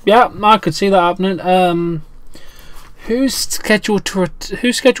 Yeah, I could see that happening. Who's scheduled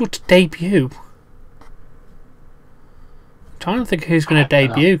to debut? I'm trying to think who's going to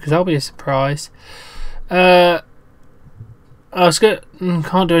debut because that'll be a surprise. I was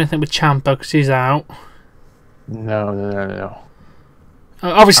can't do anything with Ciampa because he's out. No.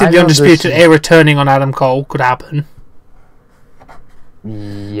 Obviously, I the know Undisputed this- Era turning on Adam Cole could happen.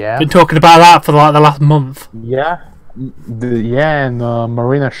 Yeah, Been talking about that for like the last month. and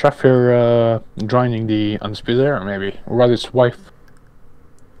Marina Shafir joining the Undisputed Era, maybe Roddy's wife.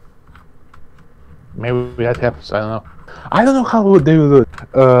 Maybe that happens. I don't know. I don't know how they will do it.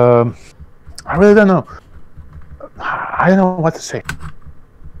 I really don't know. I don't know what to say.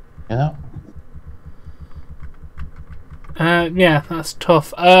 You know? Yeah, that's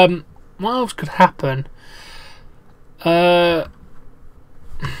tough. What else could happen? I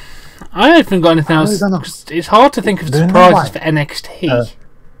haven't got anything I else. don't know. 'Cause it's hard to think of Do you know surprises why? for NXT.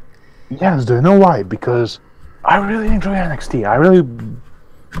 Yes, do you know why? Because I really enjoy NXT.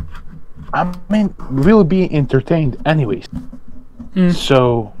 I mean, will be entertained anyways.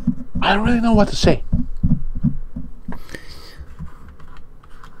 So, I don't really know what to say.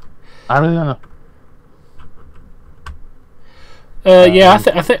 I really don't know. Yeah, I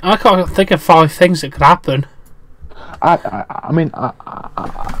think I can't think of 5 things that could happen. I mean,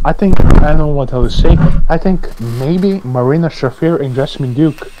 I think I know what I would say. I think maybe Marina Shafir and Jasmine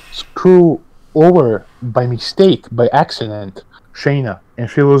Duke screw over by mistake, by accident, Shayna, and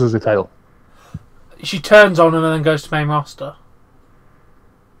she loses the title. She turns on him and then goes to main roster.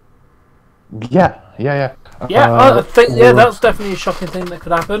 Yeah. Yeah, I think that's definitely a shocking thing that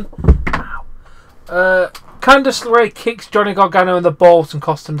could happen. Candice LeRae kicks Johnny Gargano in the balls and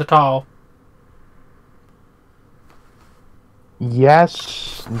cost him the title.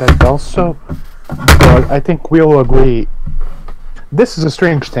 Yes, that also. But I think we all agree. This is a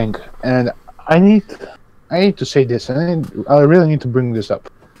strange thing, and I need to say this, and I really need to bring this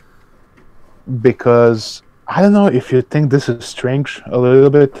up because I don't know if you think this is strange a little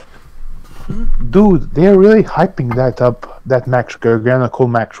bit. Dude, they're really hyping that up, that match, Gargano Cole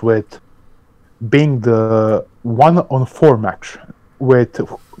match, with being the 1-on-4 match, with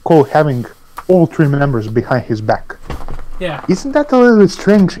Cole having all 3 members behind his back. Yeah. Isn't that a little bit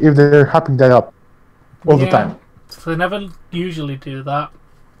strange if they're hyping that up all the time? So they never usually do that.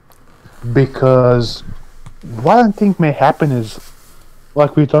 Because what I think may happen is,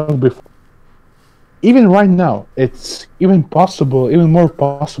 like we talked before, even right now, it's even more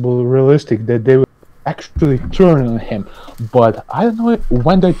possible, realistic that they will actually turn on him. But I don't know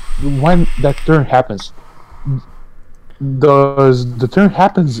when that turn happens. Does the turn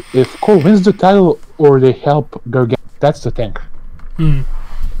happens if Cole wins the title or they help Gargano? That's the thing. I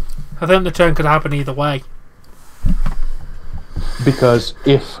think the turn could happen either way. Because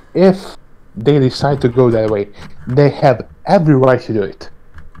if they decide to go that way, they have every right to do it.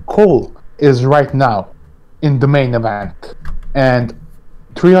 Cole is right now in the main event, and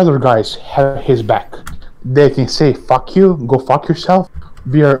 3 other guys have his back. They can say "fuck you," "go fuck yourself."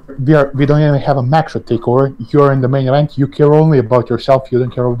 We don't even have a match at Takeover. You're in the main event. You care only about yourself. You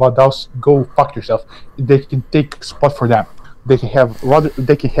don't care about us. Go fuck yourself. They can take a spot for them. They can help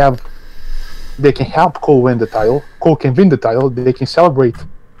Cole win the title. Cole can win the title. They can celebrate.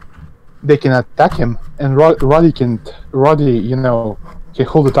 They can attack him, and Roddy can hold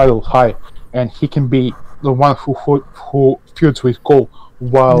the title high, and he can be the one who feuds with Cole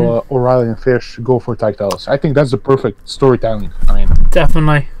while O'Reilly and Fish go for titles. I think that's the perfect storytelling. I mean,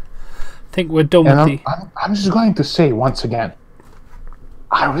 definitely. I think we're done with I'm just going to say once again,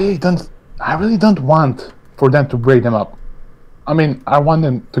 I really don't want for them to break them up. I mean, I want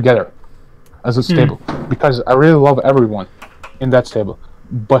them together as a stable because I really love everyone in that stable.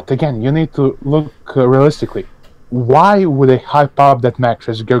 But again, you need to look realistically. Why would they hype up that match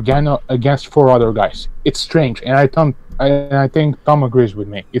as Gargano against 4 other guys? It's strange, and I think Tom agrees with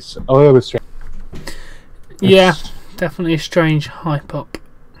me. It's a little bit strange. Yeah, definitely a strange hype up.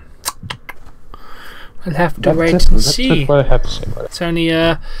 We'll have to wait and see. That's what I have to say about it.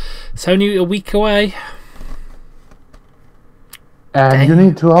 It's only a week away. And you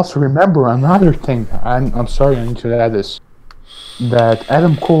need to also remember another thing. I'm sorry, I need to add this. That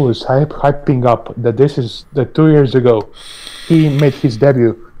Adam Cole is hyping up that 2 years ago he made his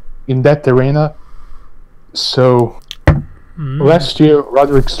debut in that arena. So last year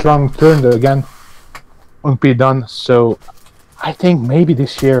Roderick Strong turned again on Pete Dunne. So I think maybe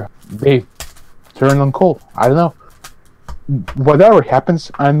this year they turn on Cole. I don't know. Whatever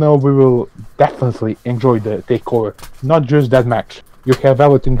happens, I know we will definitely enjoy the takeover. Not just that match. You have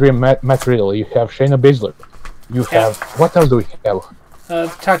Velvet Dream, Matt Riddle. You have Shayna Baszler. You have what else do we have?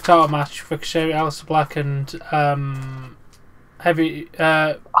 Tag title match for Aleister Black and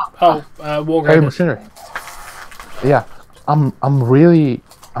War Heavy Machinery. Yeah, I'm really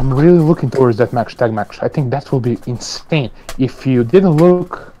looking towards that tag match. I think that will be insane. If you didn't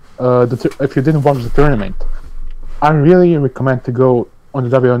if you didn't watch the tournament, I really recommend to go on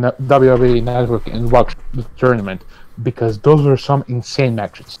the WWE Network and watch the tournament because those were some insane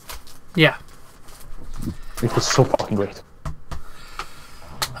matches. Yeah. It was so fucking great.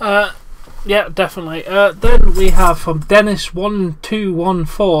 Yeah, definitely. Then we have from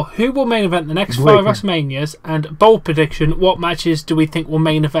Dennis1214, who will main event the next 5 WrestleManias? And bold prediction: what matches do we think will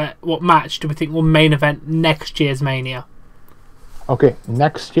main event? What match do we think will main event next year's Mania? Okay,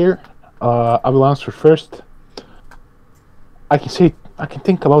 next year, I will answer first. I can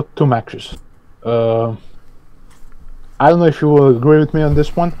think about 2 matches. I don't know if you will agree with me on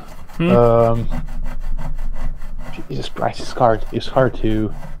this one. Jesus Christ, it's hard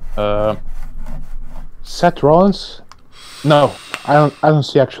to. Seth Rollins? No, I don't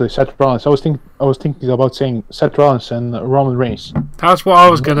see actually Seth Rollins. I was thinking about saying Seth Rollins and Roman Reigns. That's what I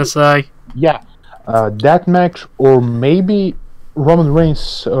was gonna say. Yeah, that match, or maybe Roman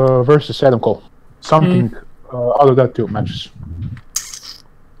Reigns versus Adam Cole. Something out of that 2 matches.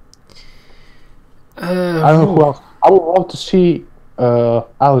 I don't know who else. I would love to see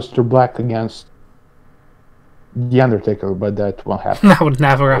Aleister Black against The Undertaker, but that won't happen. That would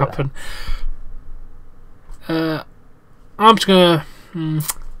never happen. I'm just gonna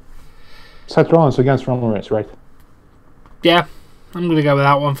Seth Rollins against Roman Reigns, right? Yeah, I'm gonna go with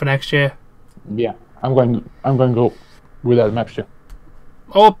that one for next year. Yeah, I'm going to go with that match too.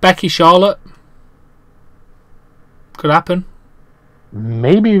 Or Becky Charlotte. Could happen.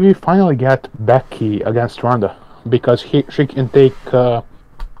 Maybe we finally get Becky against Ronda because she can take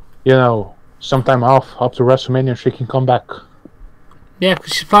some time off up to WrestleMania and she can come back. Yeah,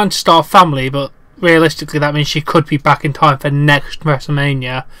 because she's planning to start a family, but realistically that means she could be back in time for next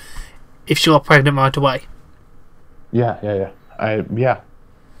WrestleMania if she got pregnant right away. Yeah. I agree.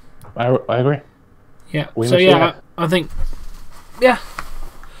 Yeah. I think. Yeah.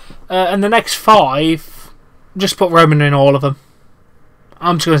 And the next 5, just put Roman in all of them.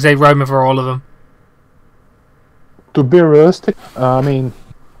 I'm just going to say Roman for all of them. To be realistic, I mean,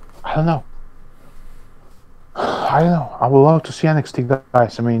 I don't know. I would love to see NXT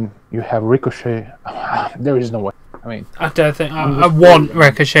guys. I mean, you have Ricochet. There is no way. I mean, I don't think I want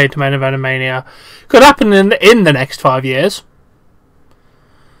Ricochet to main event of Mania. Could happen in the next 5 years.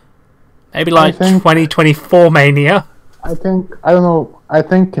 Maybe like 2024 Mania. I don't know. I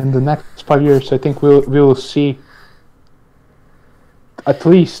think in the next 5 years, I think we'll see at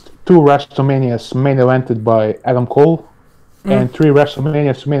least 2 WrestleManias main evented by Adam Cole, and 3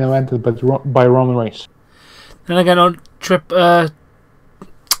 WrestleManias main evented by Roman Reigns. Then again, on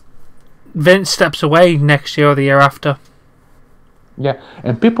Vince steps away next year or the year after. Yeah,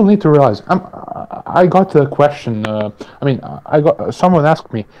 and people need to realize. I got a question. Someone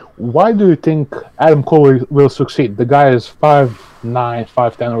asked me, why do you think Adam Cole will succeed? The guy is 5'9",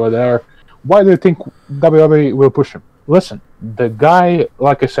 5'10", or whatever. Why do you think WWE will push him? Listen, the guy,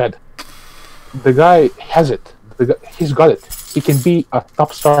 like I said, the guy has it. He's got it. He can be a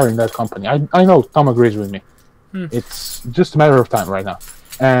top star in that company. I know Tom agrees with me. It's just a matter of time right now.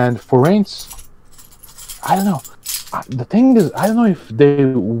 And for Reigns, I don't know. The thing is, I don't know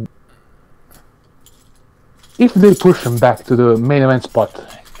if they push him back to the main event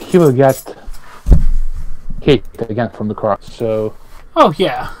spot, he will get hate again from the crowd. So. Oh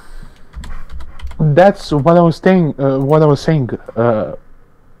yeah. That's what I was saying.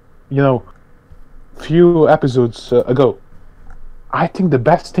 Few episodes ago. I think the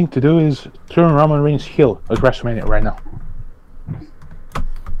best thing to do is turn Roman Reigns heel at WrestleMania right now.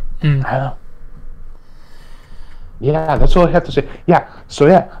 I don't know. Yeah, that's all I have to say. Yeah, so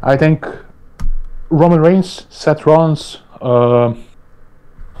yeah, I think Roman Reigns, Seth Rollins,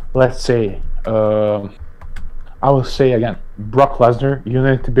 let's say, I will say again, Brock Lesnar, you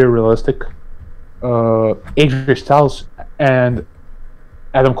need to be realistic, AJ Styles, and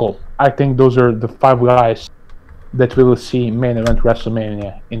Adam Cole. I think those are the 5 guys that we will see main event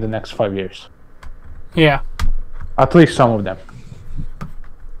WrestleMania in the next 5 years. Yeah. At least some of them.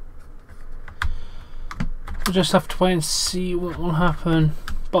 We'll just have to wait and see what will happen.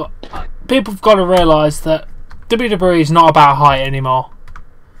 But people have got to realise that WWE is not about height anymore.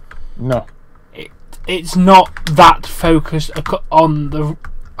 No. It's not that focused on the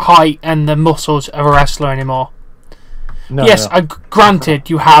height and the muscles of a wrestler anymore. No, yes, no. Granted,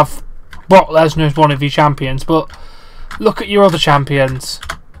 you have Brock Lesnar as one of your champions, but look at your other champions.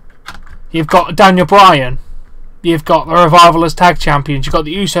 You've got Daniel Bryan. You've got the Revival as tag champions. You've got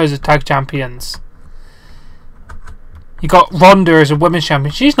the Usos as tag champions. You've got Ronda as a women's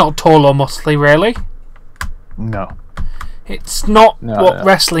champion. She's not tall or muscly, really. No. It's not what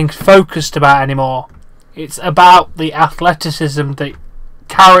wrestling's focused about anymore. It's about the athleticism, the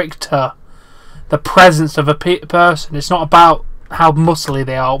character, the presence of a person. It's not about how muscly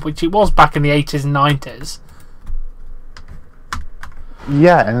they are, which it was back in the 80s and 90s.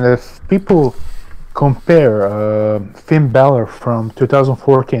 Yeah, and if people compare Finn Balor from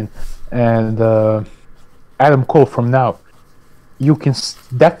 2014 and Adam Cole from now, you can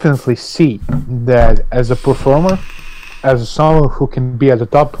definitely see that as a performer, as someone who can be at the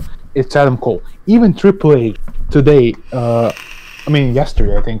top, it's Adam Cole. Even Triple H today,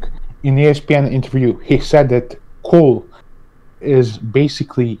 yesterday, I think, in the ESPN interview, he said that Cole is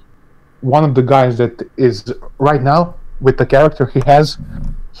basically one of the guys that is right now, with the character he has,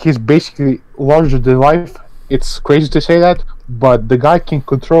 he's basically larger than life. It's crazy to say that, but the guy can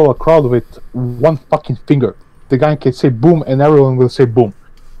control a crowd with one fucking finger. The guy can say boom and everyone will say boom.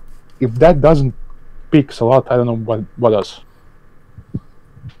 If that doesn't speak a lot, I don't know what does.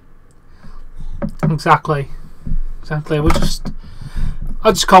 Exactly. I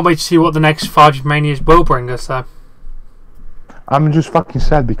just can't wait to see what the next 5 Manias will bring us, though. I'm just fucking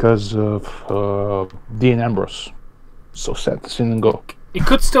sad because of Dean Ambrose. So sad to see him go. He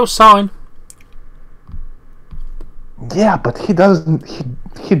could still sign. Yeah, but he doesn't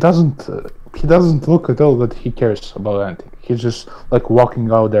look at all that he cares about anything. He's just like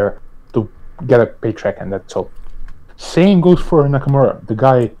walking out there to get a paycheck, and that's all. Same goes for Nakamura. The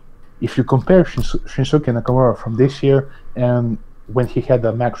guy if you compare Shinsuke Nakamura from this year and when he had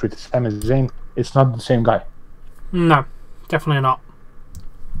a match with Sami Zayn, it's not the same guy. No, definitely not.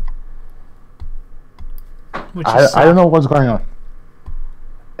 I don't know what's going on,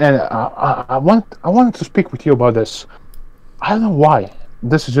 and I wanted to speak with you about this. I don't know why.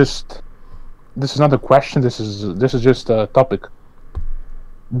 This is not a question. This is just a topic.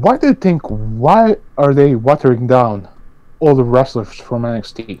 Why do you think? Why are they watering down all the wrestlers from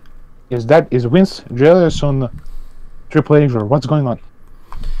NXT? Is Vince jealous on Triple H, or what's going on?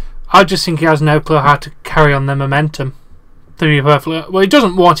 I just think he has no clue how to carry on their momentum. To be perfectly well, he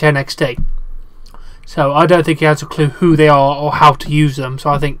doesn't watch NXT, so I don't think he has a clue who they are or how to use them. So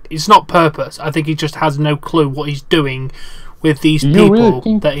I think it's not purpose. I think he just has no clue what he's doing with these people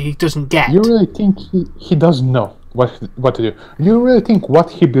that he doesn't get. You really think he doesn't know what to do? You really think what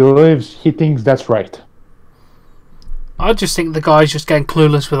he believes, he thinks that's right? I just think the guy's just getting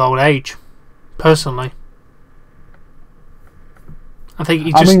clueless with old age, personally. I think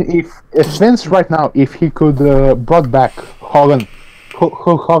he just... I mean, if Vince right now, if he could brought back Hogan,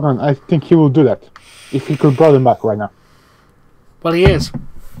 I think he will do that. If he could brought him back right now. Well, he is.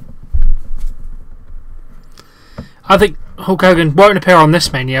 I think Hulk Hogan won't appear on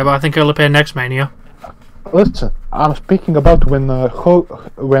this Mania, but I think he'll appear next Mania. Listen, I'm speaking about when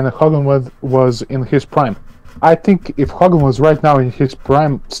Hogan was in his prime. I think if Hogan was right now in his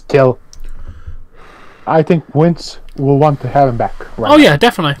prime still, I think Vince will want to have him back. Right yeah,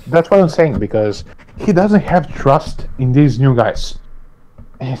 definitely. That's what I'm saying, because he doesn't have trust in these new guys.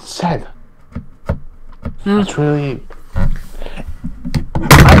 And it's sad. It's really...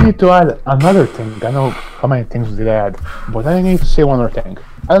 I need to add another thing. I know how many things did I add, but I need to say one more thing.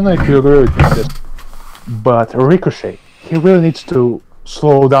 I don't know if you agree with me on this, but Ricochet, he really needs to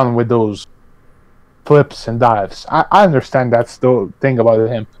slow down with those flips and dives. I understand that's the thing about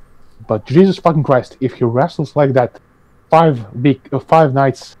him, but Jesus fucking Christ, if he wrestles like that 5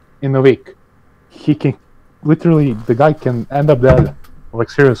 nights in a week, he can literally, the guy can end up dead.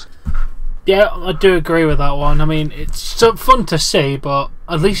 Like, seriously. Yeah, I do agree with that one. I mean, it's so fun to see, but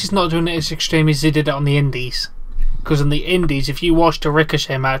at least he's not doing it as extreme as he did it on the Indies. Because on the Indies, if you watched a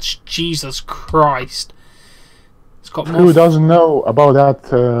Ricochet match, Jesus Christ, it's got more. Who doesn't know about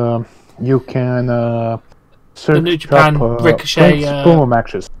that? You can search the New Japan up, Ricochet Prince promo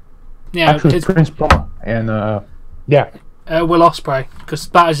matches. Yeah, actually, Prince promo and yeah, Will Ospreay, because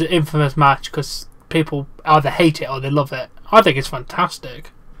that is an infamous match. Because people either hate it or they love it. I think it's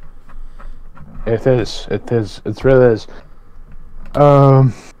fantastic. It is. It really is.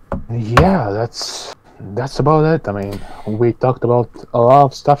 Yeah, that's about it. I mean, we talked about a lot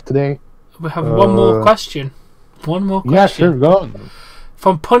of stuff today. We have one more question. One more question. Yeah, sure, go on.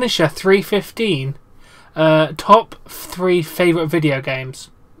 From Punisher 315, top 3 favourite video games.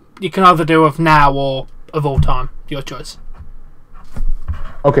 You can either do of now or of all time. Your choice.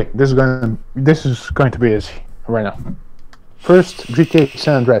 Okay, this is going to be easy right now. First, GTA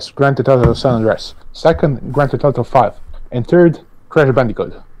San Andreas, Grand Theft Auto San Andreas. Second, Grand Theft Auto 5. And third, Crash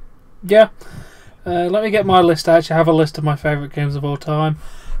Bandicoot. Yeah. Let me get my list. I actually have a list of my favourite games of all time.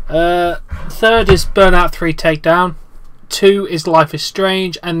 Third is Burnout 3 Takedown. 2 is Life is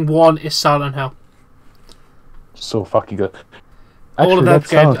Strange. And 1 is Silent Hill. So fucking good. All of them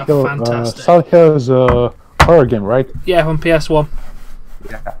games are fantastic. Silent Hill is a horror game, right? Yeah, on PS1.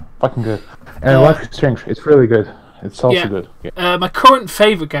 Yeah, fucking good. And Life is Strange, it's really good. It's also good. Yeah. My current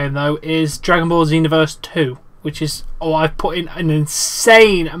favourite game, though, is Dragon Ball Xenoverse 2, which is I've put in an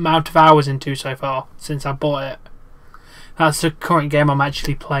insane amount of hours into so far since I bought it. That's the current game I'm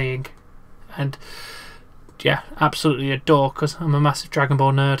actually playing. And, yeah, absolutely adore, because I'm a massive Dragon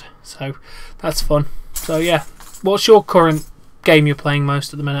Ball nerd. So, that's fun. So, yeah. What's your current game you're playing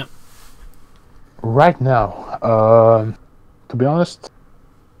most at the minute? Right now, to be honest,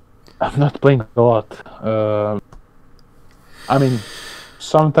 I'm not playing a lot. I mean,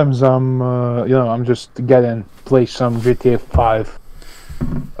 sometimes I'm just play some GTA 5.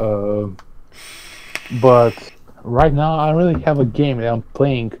 But right now, I really have a game that I'm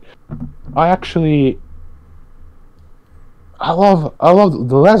playing. I love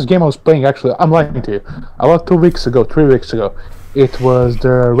the last game I was playing. Actually, I'm lying to you. I love 3 weeks ago. It was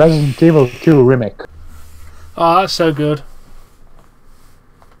the Resident Evil 2 remake. Oh, that's so good.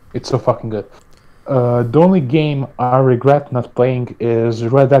 It's so fucking good. The only game I regret not playing is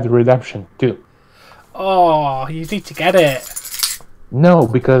Red Dead Redemption 2. Oh, you need to get it. No,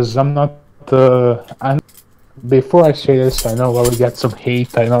 because I'm not... before I say this, I know I will get some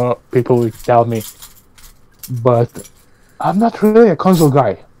hate. I know people will tell me. But I'm not really a console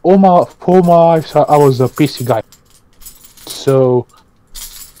guy. All my life, I was a PC guy. So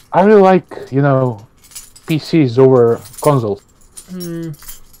I really like PCs over consoles. So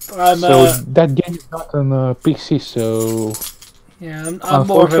that game is not on PC. So yeah, I'm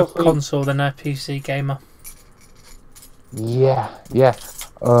more of a console than a PC gamer. Yeah.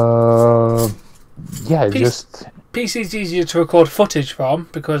 PC's easier to record footage from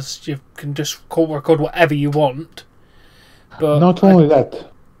because you can just record whatever you want. But not only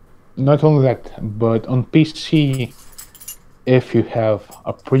that, but on PC, if you have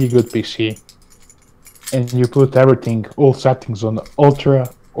a pretty good PC and you put all settings on ultra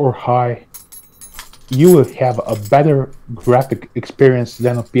or high, you will have a better graphic experience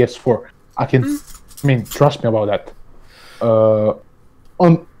than on PS4. Trust me about that.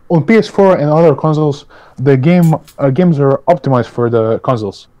 On PS4 and other consoles, the games are optimized for the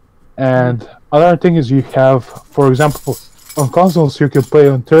consoles. And another thing is you have, for example, on consoles you can play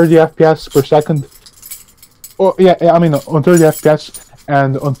on 30 FPS per second. On 30 FPS,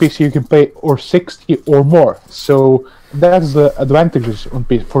 and on PC you can play or 60 or more. So that's the advantages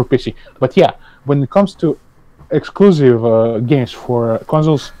for PC. But yeah, when it comes to exclusive games for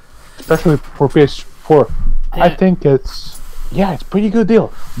consoles, especially for PS4, I think it's pretty good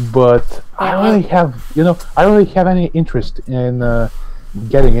deal. But I don't really have any interest in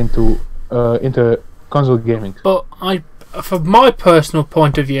getting into console gaming. But from my personal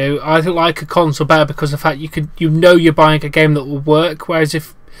point of view, I like a console better because of the fact you're buying a game that will work. Whereas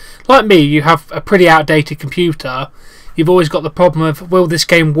if, like me, you have a pretty outdated computer, you've always got the problem of, will this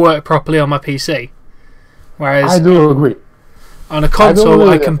game work properly on my PC? Whereas I do agree. On a console,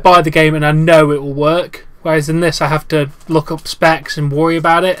 I can buy the game and I know it will work. Whereas in this, I have to look up specs and worry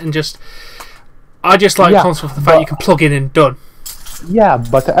about it. And I just like console for the fact you can plug in and done. Yeah,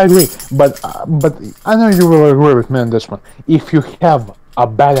 but I agree. But I know you will agree with me on this one. If you have a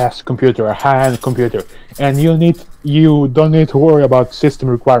badass computer, a high-end computer, and you don't need to worry about system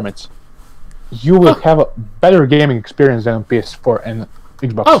requirements, you will have a better gaming experience than on PS4 and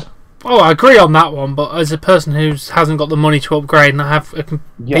Xbox. Oh, I agree on that one. But as a person who hasn't got the money to upgrade, and I have a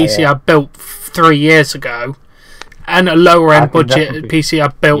PC I built 3 years ago, and a lower-end budget PC I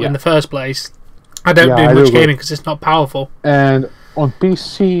built in the first place, I don't do much gaming because it's not powerful. And on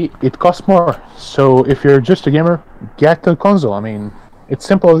PC, it costs more. So if you're just a gamer, get a console. I mean, it's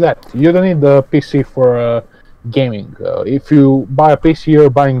simple as that. You don't need the PC for gaming. If you buy a PC, you're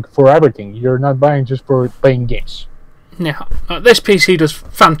buying for everything. You're not buying just for playing games. Yeah, this PC does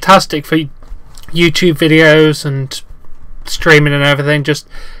fantastic for YouTube videos and streaming and everything. Just,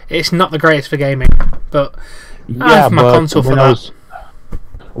 it's not the greatest for gaming. But I have my console for that.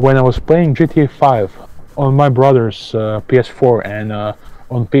 When I was playing GTA 5 on my brother's PS4 and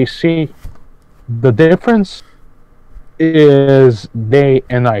on PC, the difference is day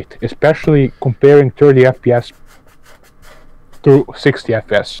and night, especially comparing 30 FPS to 60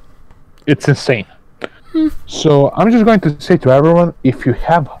 FPS. It's insane. So I'm just going to say to everyone, if you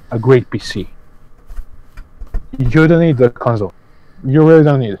have a great PC, you don't need the console. You really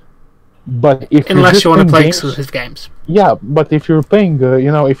don't need it. But unless you want to play exclusive games. Yeah, but if you're playing,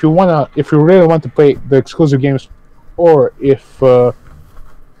 if you really want to play the exclusive games, or if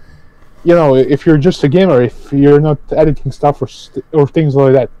if you're just a gamer, if you're not editing stuff or things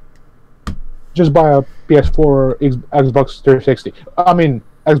like that, just buy a PS4 or Xbox 360. I mean,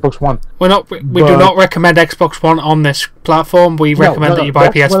 Xbox One. We do not recommend Xbox One on this platform. We recommend that you buy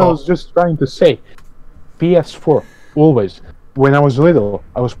PS4. That's what I was just trying to say. PS4 always. When I was little,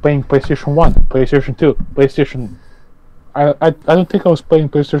 I was playing PlayStation 1, PlayStation 2, PlayStation... I don't think I was playing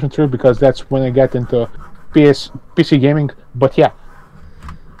PlayStation 3 because that's when I got into PC gaming. But yeah,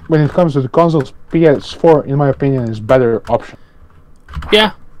 when it comes to the consoles, PS4, in my opinion, is better option.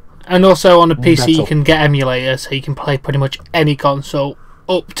 Yeah, and also on a PC you can get emulators, so you can play pretty much any console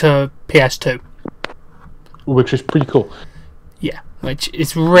up to PS2. Which is pretty cool. Yeah, which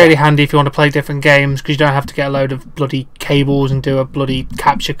is really handy if you want to play different games, because you don't have to get a load of bloody cables and do a bloody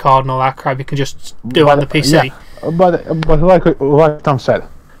capture card and all that crap. You can just do it on the PC. Yeah. But like Tom said,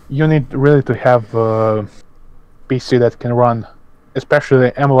 you need really to have a PC that can run,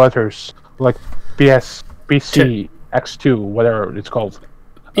 especially emulators like PC, X2, whatever it's called.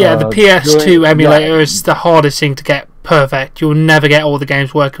 Yeah, the PS2 emulator is the hardest thing to get perfect. You'll never get all the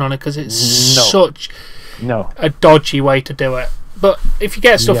games working on it because it's such a dodgy way to do it. But if you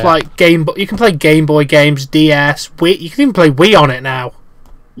get stuff like Game Boy, you can play Game Boy games, DS, Wii. You can even play Wii on it now.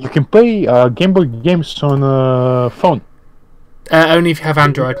 You can play Game Boy games on phone. Only if you have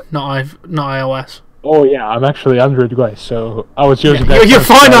Android, not iOS. Oh yeah, I'm actually Android guy, so I was using that.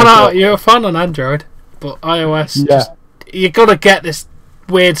 You're fine on Android, but iOS, you gotta get this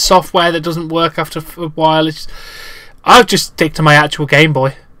weird software that doesn't work after a while. I'll just stick to my actual Game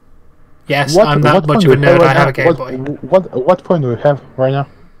Boy. Yes, I'm that much of a nerd. I have a Game Boy. What phone do you have right now?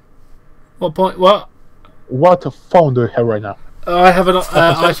 What point? What? What phone do you have right now? I have an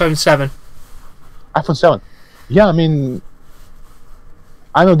iPhone 7. iPhone 7. Yeah, I mean,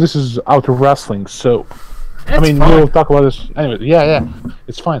 I know this is out of wrestling, so It's I mean fine. we'll talk about this anyway. Yeah,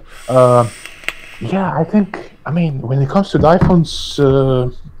 it's fine. Yeah, I think when it comes to the iPhones,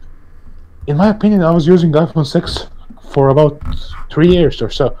 in my opinion, I was using the iPhone 6 for about 3 years or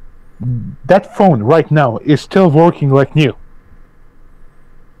so. That phone right now is still working like new.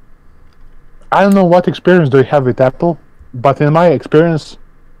 I don't know what experience do you have with Apple, but in my experience,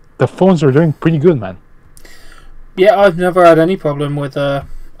 the phones are doing pretty good, man. Yeah, I've never had any problem with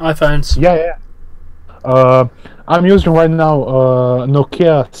iPhones. Yeah. I'm using right now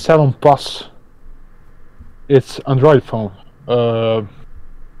Nokia 7 Plus. It's Android phone.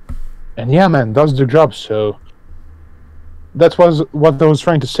 And yeah, man, does the job. So that was what I was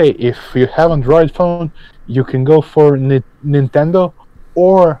trying to say. If you have Android phone, you can go for Nintendo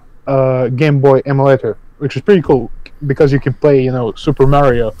or Game Boy emulator, which is pretty cool because you can play, Super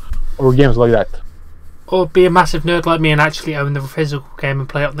Mario or games like that. Or be a massive nerd like me and actually own the physical game and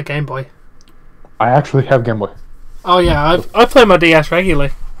play it on the Game Boy. I actually have Game Boy. Oh yeah, I play my DS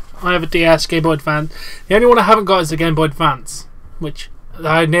regularly. I have a DS, Game Boy Advance. The only one I haven't got is the Game Boy Advance, which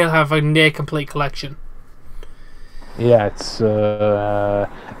I have a near complete collection. Yeah, it's.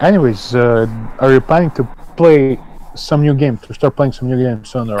 Anyways, are you planning to play some new game? To start playing some new games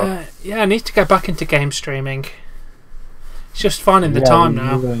soon, or? Yeah, I need to get back into game streaming. It's just finding the time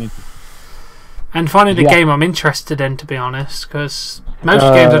now. Really And finding the game I'm interested in, to be honest, because most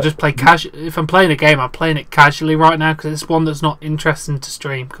games I just play casual. If I'm playing a game, I'm playing it casually right now because it's one that's not interesting to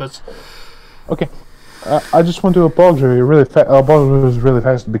stream. Because okay, I just want to apologize really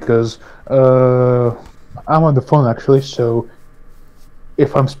fast because I'm on the phone actually. So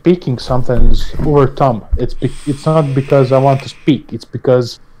if I'm speaking sometimes over time, it's not because I want to speak. It's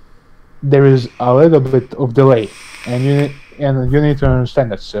because there is a little bit of delay, and you need to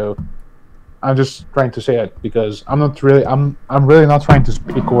understand that. So. I'm just trying to say it because I'm really not trying to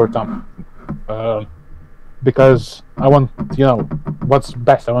speak over time, because I want what's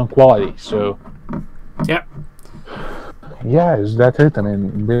best. I want quality. So yeah, is that it? I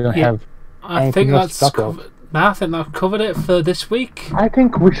mean, we don't have. I think that's covered. I think I've covered it for this week. I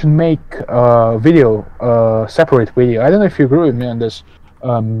think we should make a video, separate video. I don't know if you agree with me on this.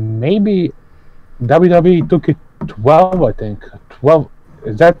 Maybe WWE took it 12. I think 12.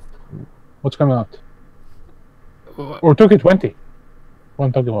 Is that? What's coming out? Or 2K20? What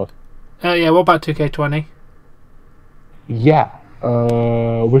I'm talking about. Yeah, what about 2K20? Yeah.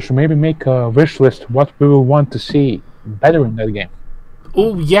 We should maybe make a wish list what we will want to see better in that game.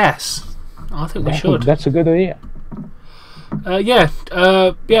 Oh, yes. I think we should. That's a good idea.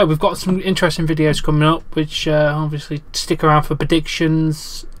 Yeah, we've got some interesting videos coming up, which obviously stick around for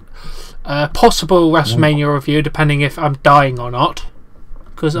predictions. Possible WrestleMania review, depending if I'm dying or not.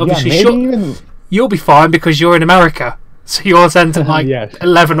 Because obviously, you'll be fine because you're in America, so yours ends at like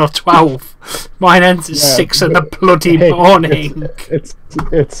 11 or 12. Mine ends at 6 in the bloody morning. It's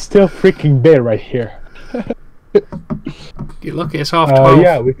still freaking day right here. You're lucky it's half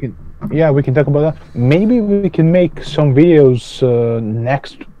 12. We can talk about that. Maybe we can make some videos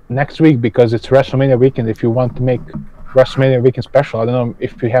next week because it's WrestleMania weekend. If you want to make WrestleMania weekend special, I don't know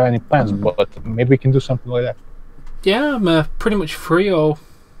if you have any plans, but maybe we can do something like that. Yeah, I'm pretty much free all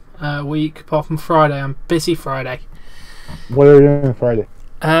week apart from Friday. I'm busy Friday. What are you doing Friday?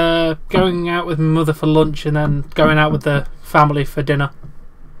 Going out with my mother for lunch and then going out with the family for dinner.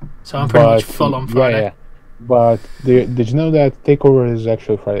 So I'm pretty much full on Friday. Yeah. But did you know that Takeover is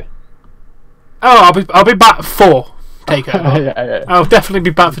actually Friday? Oh, I'll be back for Takeover. Yeah. I'll definitely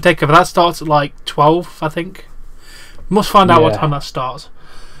be back for Takeover. That starts at like 12, I think. Must find out what time that starts.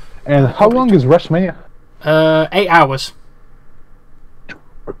 And how long is WrestleMania? 8 hours.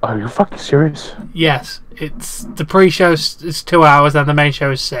 Are you fucking serious? Yes, it's the pre-show is 2 hours, and the main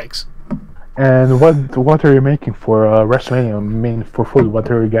show is 6. And what are you making for WrestleMania? I mean, for food, what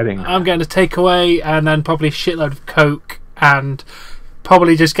are you getting? I'm getting a takeaway, and then probably a shitload of Coke, and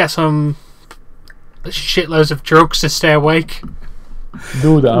probably just get some shitloads of drugs to stay awake.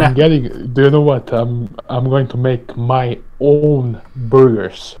 Dude, do you know what? I'm going to make my own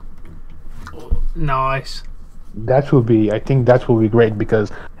burgers. Nice. I think that will be great because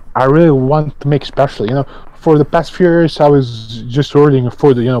I really want to make special. For the past few years I was just ordering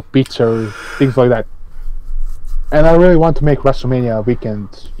food, pizza or things like that. And I really want to make WrestleMania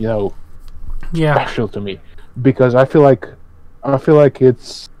weekend, special to me because I feel like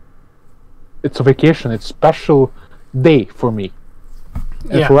it's a vacation. It's a special day for me.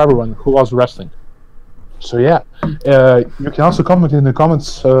 and for everyone who loves wrestling. So yeah, you can also comment in the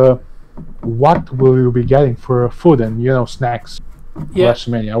comments what will you be getting for food and snacks for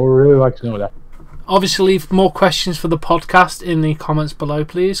WrestleMania. I would really like to know that. Obviously, leave more questions for the podcast in the comments below,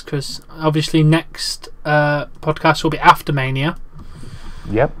 please, because obviously next podcast will be after Mania.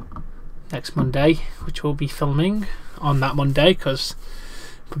 Yep. Next Monday, which we'll be filming on that Monday, because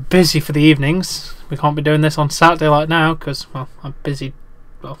we're busy for the evenings. We can't be doing this on Saturday like now, because, well, I'm busy.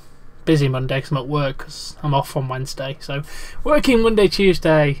 Well, busy Monday because I'm at work, because I'm off on Wednesday. So, working Monday,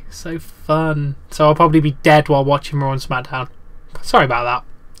 Tuesday. So fun. So I'll probably be dead while watching Raw and SmackDown. Sorry about that.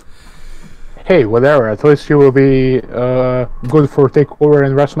 Hey, whatever. At least you will be good for TakeOver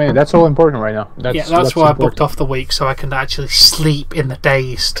and WrestleMania. That's all important right now. That's why I booked off the week, so I can actually sleep in the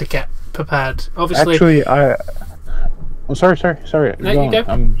days to get prepared. Obviously, actually, I'm sorry. No, you go.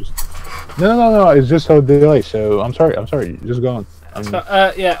 I'm just no. It's just a delay. So I'm sorry. Just go on.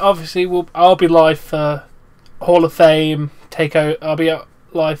 Obviously, I'll be live for Hall of Fame, TakeOver. I'll be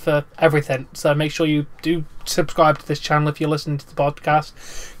live for everything. So make sure you do subscribe to this channel if you're listening to the podcast.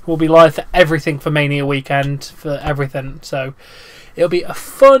 We'll be live for everything for Mania weekend, for everything. So it'll be a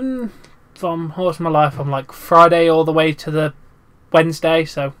fun from Horse of My Life from like Friday all the way to the Wednesday.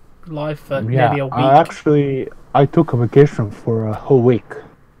 So live for maybe a week. I took a vacation for a whole week.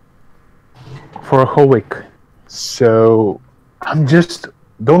 So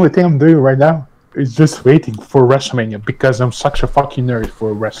the only thing I'm doing right now is just waiting for WrestleMania because I'm such a fucking nerd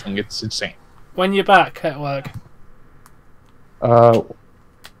for wrestling. It's insane. When you're back at work?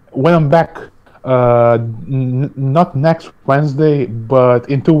 When I'm back, not next Wednesday, but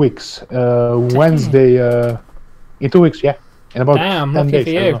in 2 weeks. Wednesday, in 2 weeks, yeah. In about 10 lucky days.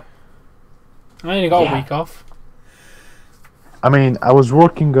 For you. I only got a week off. I mean, I was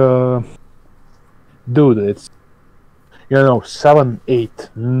working, dude, it's, 7, 8,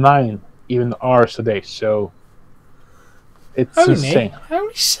 9 even hours a day, so it's insane.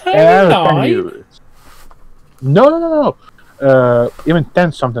 Only 7, 9? No. Even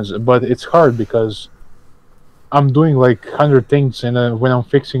 10 sometimes, but it's hard because I'm doing like 100 things, and when I'm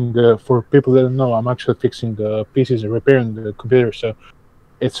fixing, for people that don't know, I'm actually fixing PCs and repairing the computer, so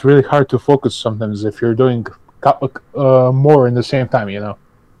it's really hard to focus sometimes if you're doing more in the same time,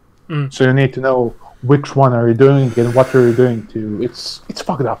 So you need to know which one are you doing and what are you doing to. It's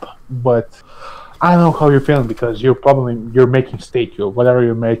fucked up, but I don't know how you're feeling because you're making steak or whatever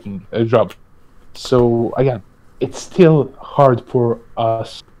you're making a job. So again, it's still hard for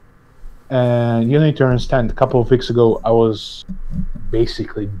us, and you need to understand. A couple of weeks ago, I was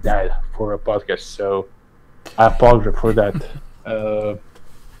basically dead for a podcast, so I apologize for that.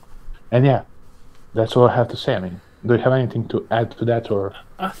 And yeah, that's all I have to say. I mean, do you have anything to add to that, or?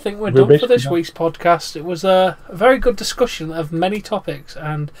 I think we're done for this week's podcast. It was a very good discussion of many topics,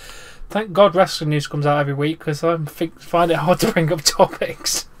 and thank God wrestling news comes out every week because I find it hard to bring up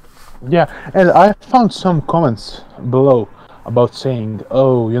topics. Yeah, and I found some comments below about saying,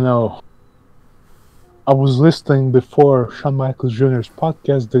 I was listening before Shawn Michaels Jr.'s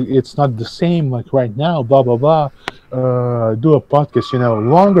podcast. It's not the same like right now, blah, blah, blah. Do a podcast,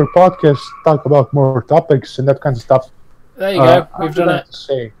 longer podcast, talk about more topics and that kind of stuff. There you go. We've done it. To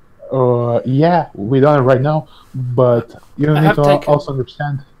say, yeah, we done it right now, but you need to also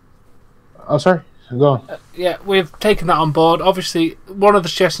understand. Oh, sorry. Go on. Yeah, we've taken that on board. Obviously, one of the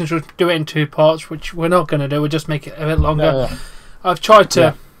suggestions was do it in 2 parts, which we're not going to do. We'll just make it a bit longer. We've tried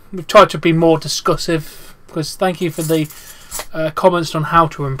to be more discussive because thank you for the comments on how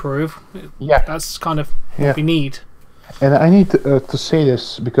to improve. Yeah, that's kind of what we need. And I need to say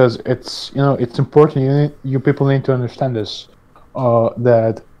this because it's it's important. You people need to understand this.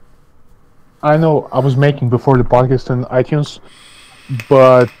 That I know I was making before the podcast on iTunes,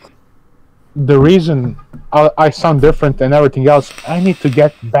 but the reason I sound different and everything else, I need to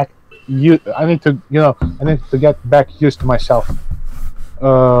get back. I need to get back used to myself.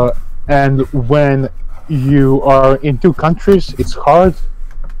 And when you are in 2 countries, it's hard.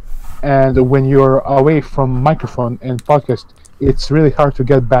 And when you're away from microphone and podcast, it's really hard to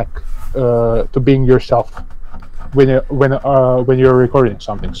get back to being yourself when you're recording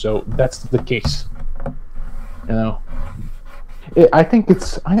something. So that's the case. I think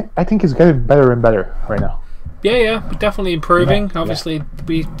it's getting better and better right now. Yeah, we're definitely improving. Obviously,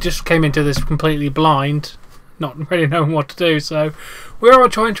 we just came into this completely blind, not really knowing what to do. So we are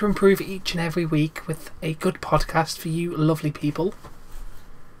trying to improve each and every week with a good podcast for you lovely people.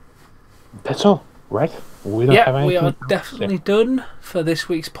 That's all, right? We don't have anything. We are definitely done for this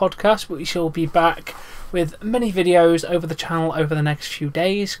week's podcast. We shall be back with many videos over the channel over the next few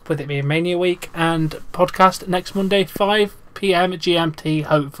days, with it being Mania week, and podcast next Monday, 5 p.m. GMT,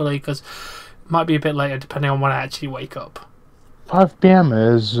 hopefully, because it might be a bit later depending on when I actually wake up. 5 p.m.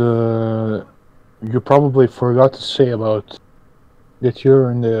 is... you probably forgot to say about that you're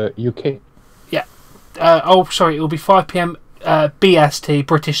in the UK. Yeah. Sorry, it will be 5 p.m. BST,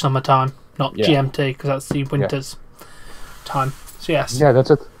 British Summer Time, not GMT, because that's the winter's time. So yes. Yeah, that's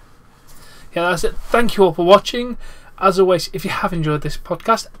it. Yeah, that's it. Thank you all for watching. As always, if you have enjoyed this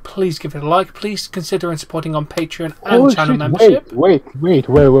podcast, please give it a like. Please consider supporting on Patreon and channel membership. Wait.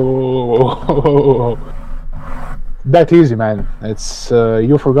 That easy, man. It's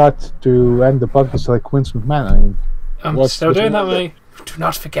you forgot to end the podcast like Vince McMahon. I mean, I'm still doing that, mate. Do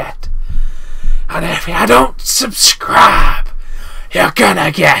not forget. And if you don't subscribe, you're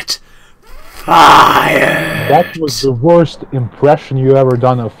gonna get fired. That was the worst impression you ever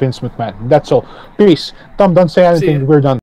done of Vince McMahon. That's all. Peace. Tom, don't say anything. We're done.